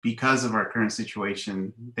because of our current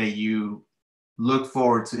situation that you look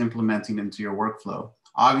forward to implementing into your workflow?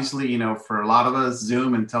 Obviously, for a lot of us,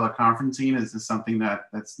 Zoom and teleconferencing is something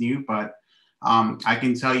that's new, but I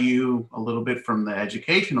can tell you a little bit from the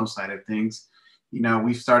educational side of things.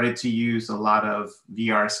 We've started to use a lot of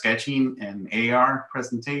VR sketching and AR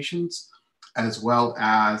presentations, as well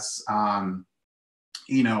as,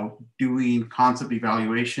 doing concept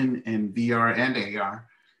evaluation in VR and AR.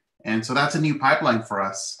 And so that's a new pipeline for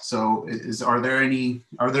us. So are there any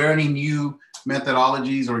new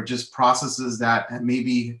methodologies or just processes that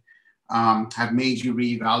maybe have made you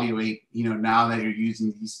reevaluate, now that you're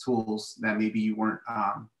using these tools that maybe you weren't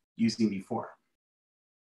using before?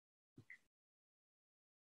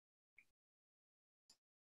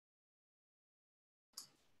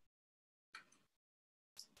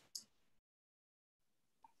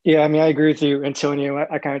 Yeah, I mean, I agree with you, Antonio.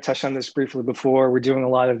 I kind of touched on this briefly before. We're doing a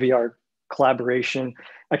lot of VR collaboration.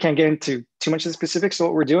 I can't get into too much of the specifics of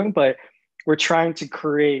what we're doing, but we're trying to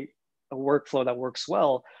create a workflow that works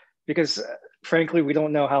well, because frankly, we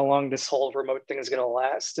don't know how long this whole remote thing is going to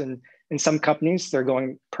last. And in some companies, they're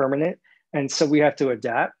going permanent. And so we have to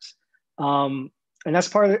adapt. And that's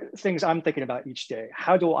part of the things I'm thinking about each day.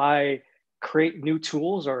 How do I create new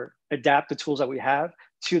tools or adapt the tools that we have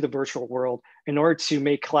to the virtual world in order to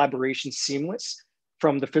make collaboration seamless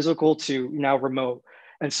from the physical to now remote?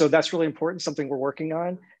 And so that's really important, something we're working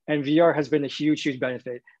on. And VR has been a huge, huge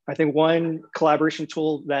benefit. I think one collaboration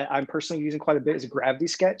tool that I'm personally using quite a bit is Gravity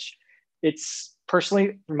Sketch. It's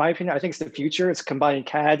personally, in my opinion, I think it's the future. It's combining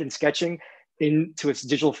CAD and sketching into its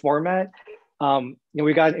digital format.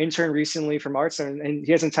 We got an intern recently from Arts, and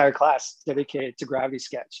he has an entire class dedicated to Gravity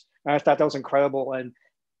Sketch. And I thought that was incredible and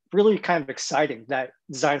really kind of exciting that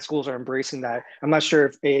design schools are embracing that. I'm not sure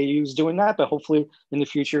if AAU is doing that, but hopefully in the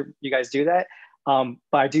future you guys do that.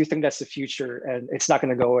 But I do think that's the future, and it's not going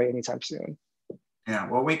to go away anytime soon. Yeah,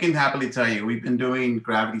 well, we can happily tell you, we've been doing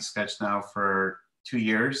Gravity Sketch now for 2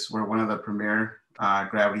 years. We're one of the premier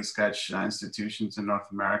Gravity Sketch institutions in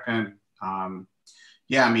North America. And,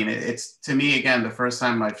 yeah, I mean, it's, to me, again, the first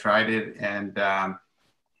time I tried it, and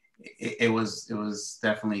it was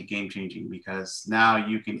definitely game changing, because now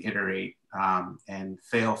you can iterate and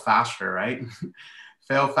fail faster, right?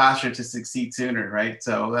 Fail faster to succeed sooner, right?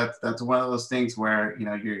 So that's one of those things where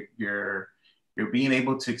you're being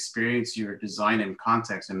able to experience your design in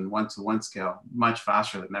context and one-to-one scale much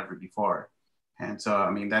faster than ever before. And so, I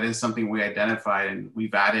mean, that is something we identified, and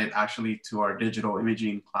we've added actually to our digital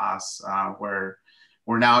imaging class, where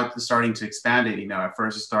we're now starting to expand it. At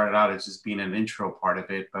first it started out as just being an intro part of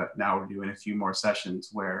it, but now we're doing a few more sessions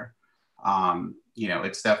where,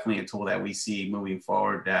 it's definitely a tool that we see moving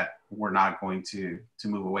forward that we're not going to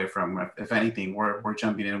move away from. If anything, we're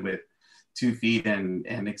jumping in with 2 feet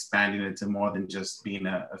and expanding it to more than just being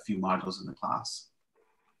a few modules in the class.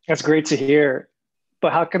 That's great to hear.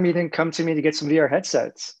 But how come you didn't come to me to get some VR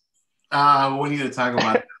headsets? We need to talk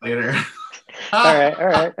about it later. All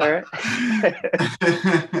right.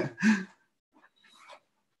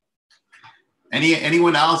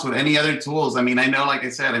 Anyone else with any other tools? I mean, I know, like I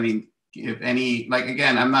said, I mean, if any, like,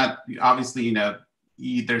 again, I'm not, obviously, you know,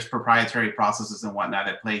 there's proprietary processes and whatnot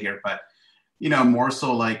at play here, but, you know, more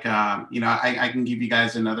so like, you know, I can give you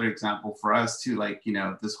guys another example for us too, like, you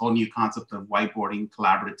know, this whole new concept of whiteboarding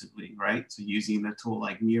collaboratively, right? So using a tool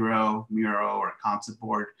like Miro or Concept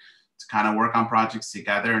Board to kind of work on projects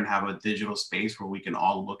together and have a digital space where we can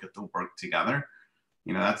all look at the work together.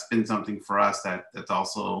 You know, that's been something for us that's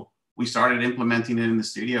also, we started implementing it in the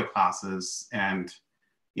studio classes. And,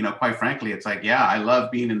 you know, quite frankly, it's like, yeah, I love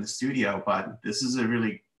being in the studio, but this is a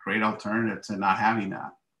really great alternative to not having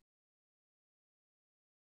that.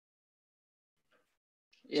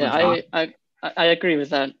 Yeah, so I agree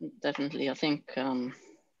with that, definitely. I think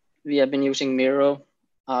we have been using Miro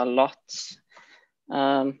a lot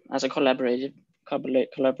as a collaboration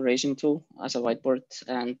tool, as a whiteboard,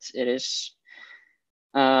 and it is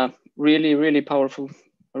really powerful.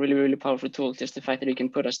 A really powerful tool. Just the fact that you can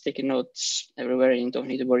put a sticky notes everywhere and you don't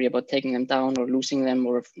need to worry about taking them down or losing them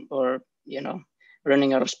or you know,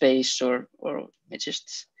 running out of space or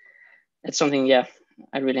it's something, yeah,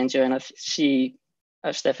 I really enjoy, and I see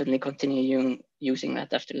us definitely continue using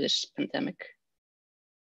that after this pandemic.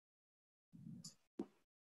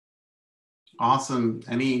 Awesome.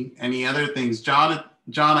 Any other things, John?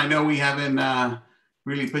 I know we haven't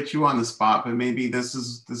really put you on the spot, but maybe this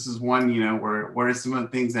is one, you know, where are some of the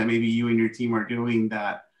things that maybe you and your team are doing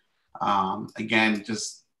that, again,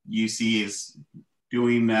 just you see is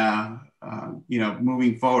doing, you know,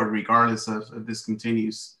 moving forward regardless of if this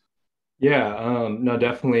continues. Yeah, no,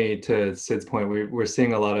 definitely to Sid's point, we're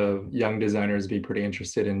seeing a lot of young designers be pretty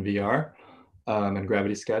interested in VR and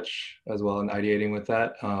Gravity Sketch as well, and ideating with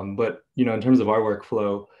that. But, you know, in terms of our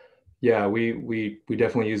workflow, yeah, we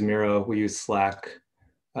definitely use Miro, we use Slack,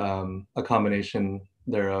 a combination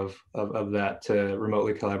thereof of that to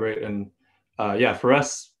remotely collaborate. And yeah, for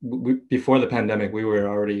us, before the pandemic, we were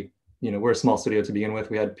already, you know, we're a small studio to begin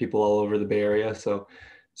with. We had people all over the Bay Area. So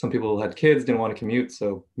some people had kids, didn't want to commute.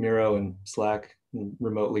 So Miro and Slack and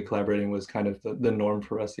remotely collaborating was kind of the norm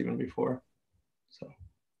for us even before. So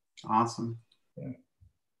awesome. Yeah.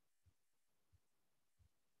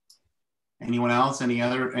 Anyone else? Any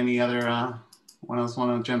other one else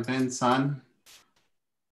want to jump in, Son?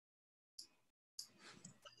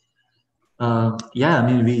 Yeah, I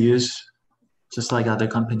mean, we use, just like other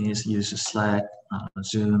companies, use Slack,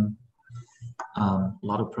 Zoom, a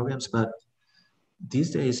lot of programs, but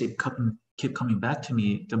these days it keep coming back to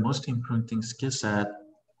me. The most important thing skill set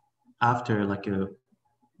after like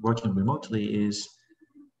working remotely is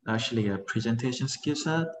actually a presentation skill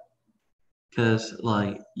set, because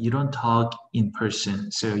like you don't talk in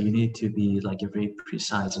person, so you need to be like very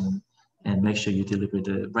precise and make sure you deliver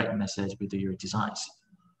the right message with your designs.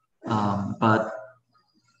 But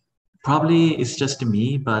probably it's just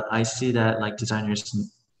me, but I see that like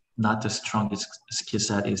designers, not the strongest skill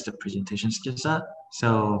set is the presentation skill set.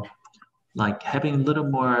 So like having a little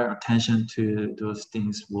more attention to those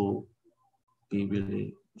things will be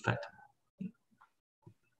really effective.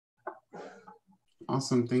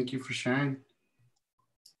 Awesome, thank you for sharing.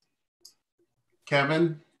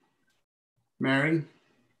 Kevin, Mary,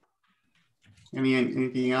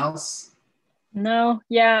 anything else? No,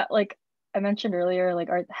 yeah, like I mentioned earlier, like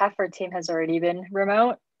half our team has already been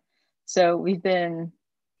remote. So we've been,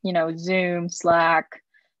 you know, Zoom, Slack.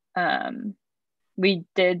 We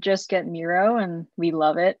did just get Miro and we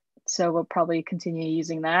love it. So we'll probably continue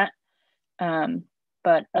using that.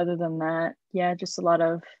 But other than that, yeah, just a lot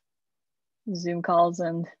of Zoom calls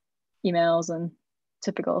and emails and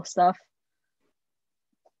typical stuff.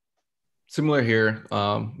 Similar here.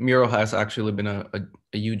 Miro has actually been a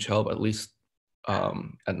huge help, at least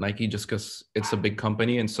at Nike, just because it's a big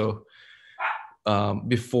company. And so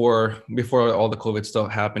before all the COVID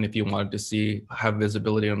stuff happened, if you wanted to have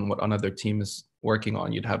visibility on what another team is working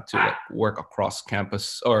on, you'd have to like work across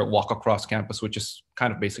campus or walk across campus, which is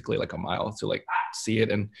kind of basically like a mile to like see it.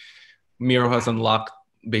 And Miro has unlocked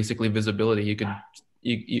basically visibility.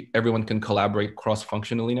 Everyone can collaborate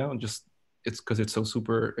cross-functionally now, and just it's because it's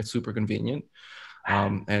super convenient.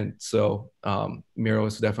 And so Miro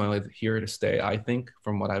is definitely here to stay, I think,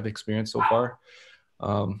 from what I've experienced so far.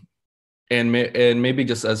 And maybe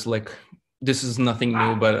just as like, this is nothing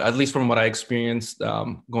new, but at least from what I experienced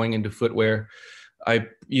going into footwear, I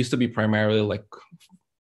used to be primarily like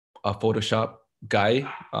a Photoshop guy.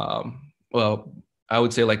 Well, I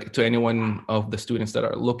would say like to anyone of the students that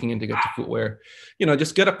are looking to get to footwear, you know,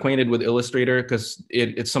 just get acquainted with Illustrator, because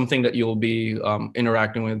it's something that you'll be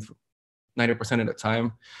interacting with 90% of the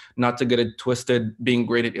time. Not to get it twisted, being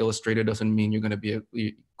great at Illustrator doesn't mean you're going to be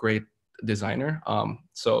a great designer.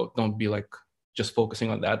 So don't be like just focusing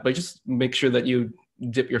on that, but just make sure that you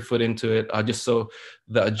dip your foot into it, just so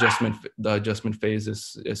the adjustment phase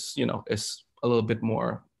is a little bit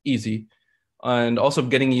more easy. And also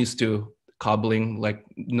getting used to cobbling, like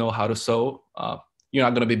know how to sew. You're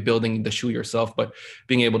not going to be building the shoe yourself, but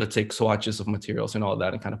being able to take swatches of materials and all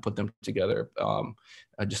that and kind of put them together,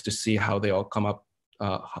 just to see how they all come up,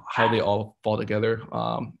 how they all fall together.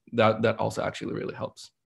 That also actually really helps.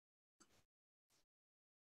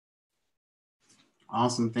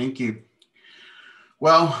 Awesome, thank you.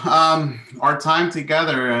 Well, our time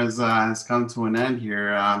together has come to an end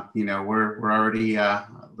here. We're already a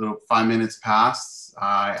little 5 minutes past.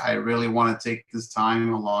 I really want to take this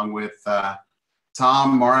time along with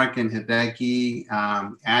Tom, Mark, and Hideki,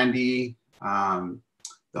 Andy,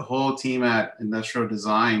 the whole team at Industrial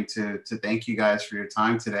Design to thank you guys for your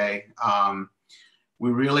time today. We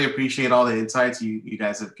really appreciate all the insights you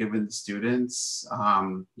guys have given the students.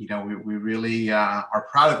 We really are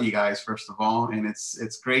proud of you guys, first of all, and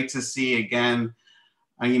it's great to see again,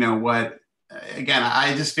 I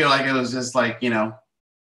just feel like it was just like,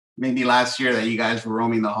 maybe last year that you guys were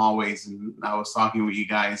roaming the hallways and I was talking with you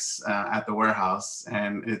guys at the warehouse,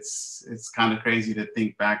 and it's kind of crazy to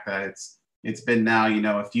think back that it's been now,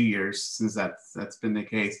 a few years since that's been the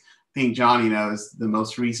case. I think John, is the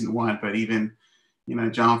most recent one, but even,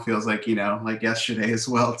 John feels like, like yesterday as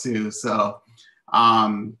well too. So,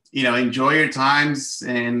 enjoy your times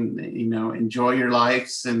and, enjoy your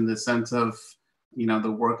lives in the sense of,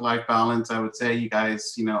 the work-life balance. I would say you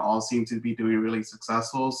guys, all seem to be doing really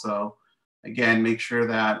successful. So again, make sure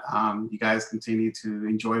that you guys continue to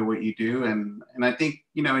enjoy what you do. And I think,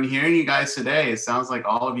 in hearing you guys today, it sounds like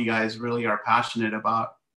all of you guys really are passionate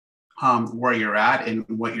about where you're at and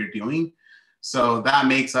what you're doing. So that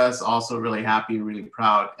makes us also really happy and really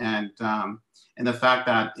proud. And the fact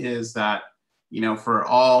that is that, for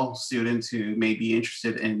all students who may be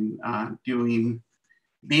interested in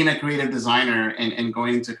being a creative designer and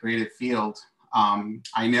going into creative field,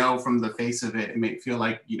 I know from the face of it, it may feel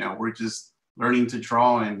like, we're just learning to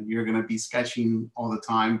draw and you're going to be sketching all the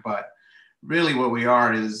time. But really what we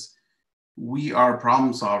are is we are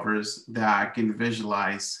problem solvers that can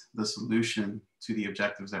visualize the solution to the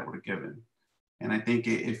objectives that we're given. And I think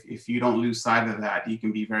if you don't lose sight of that, you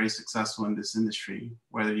can be very successful in this industry,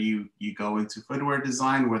 whether you go into footwear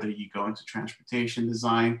design, whether you go into transportation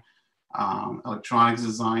design, electronics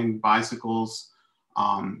design, bicycles.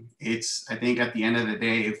 I think at the end of the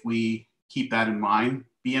day, if we keep that in mind,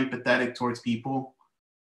 be empathetic towards people,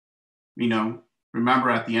 remember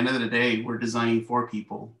at the end of the day, we're designing for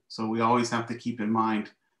people. So we always have to keep in mind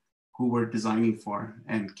who we're designing for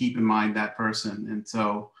and keep in mind that person. And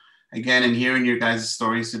so again, in hearing your guys'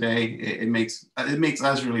 stories today, it makes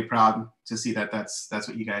us really proud to see that that's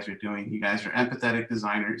what you guys are doing. You guys are empathetic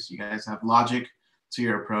designers. You guys have logic to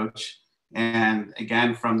your approach. And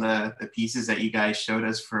again, from the pieces that you guys showed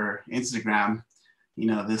us for Instagram,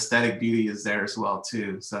 the aesthetic beauty is there as well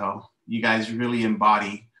too. So you guys really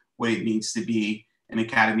embody what it means to be an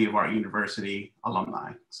Academy of Art University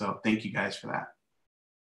alumni. So thank you guys for that.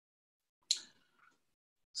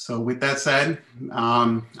 So with that said,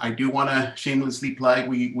 I do want to shamelessly plug,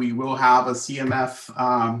 we will have a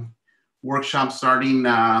CMF workshop starting,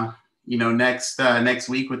 next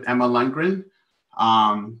week with Emma Lundgren,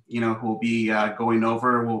 who'll be going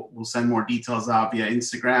over, we'll send more details out via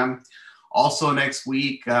Instagram. Also next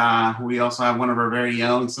week, we also have one of our very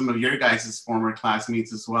own, some of your guys' former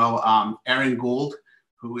classmates as well, Aaron Gould,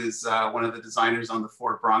 who is one of the designers on the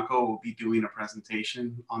Ford Bronco, will be doing a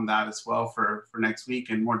presentation on that as well for next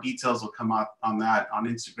week. And more details will come up on that on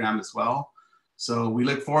Instagram as well. So we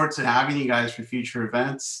look forward to having you guys for future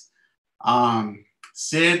events.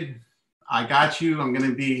 Sid, I got you. I'm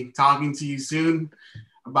gonna be talking to you soon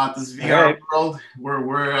about this VR world.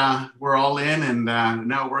 We're all in, and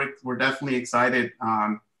no, we're definitely excited.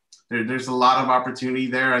 There's a lot of opportunity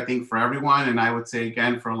there, I think, for everyone. And I would say,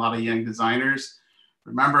 again, for a lot of young designers,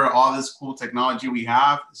 remember, all this cool technology we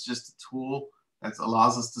have is just a tool that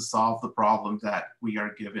allows us to solve the problems that we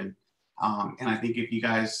are given. And I think if you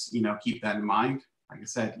guys, keep that in mind, like I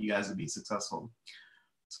said, you guys will be successful.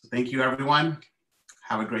 So thank you, everyone.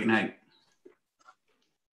 Have a great night.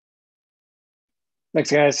 Thanks,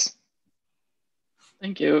 guys.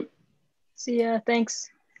 Thank you. See ya. Thanks.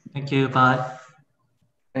 Thank you. Bye.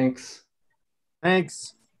 Thanks.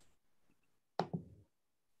 Thanks.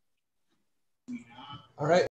 All right.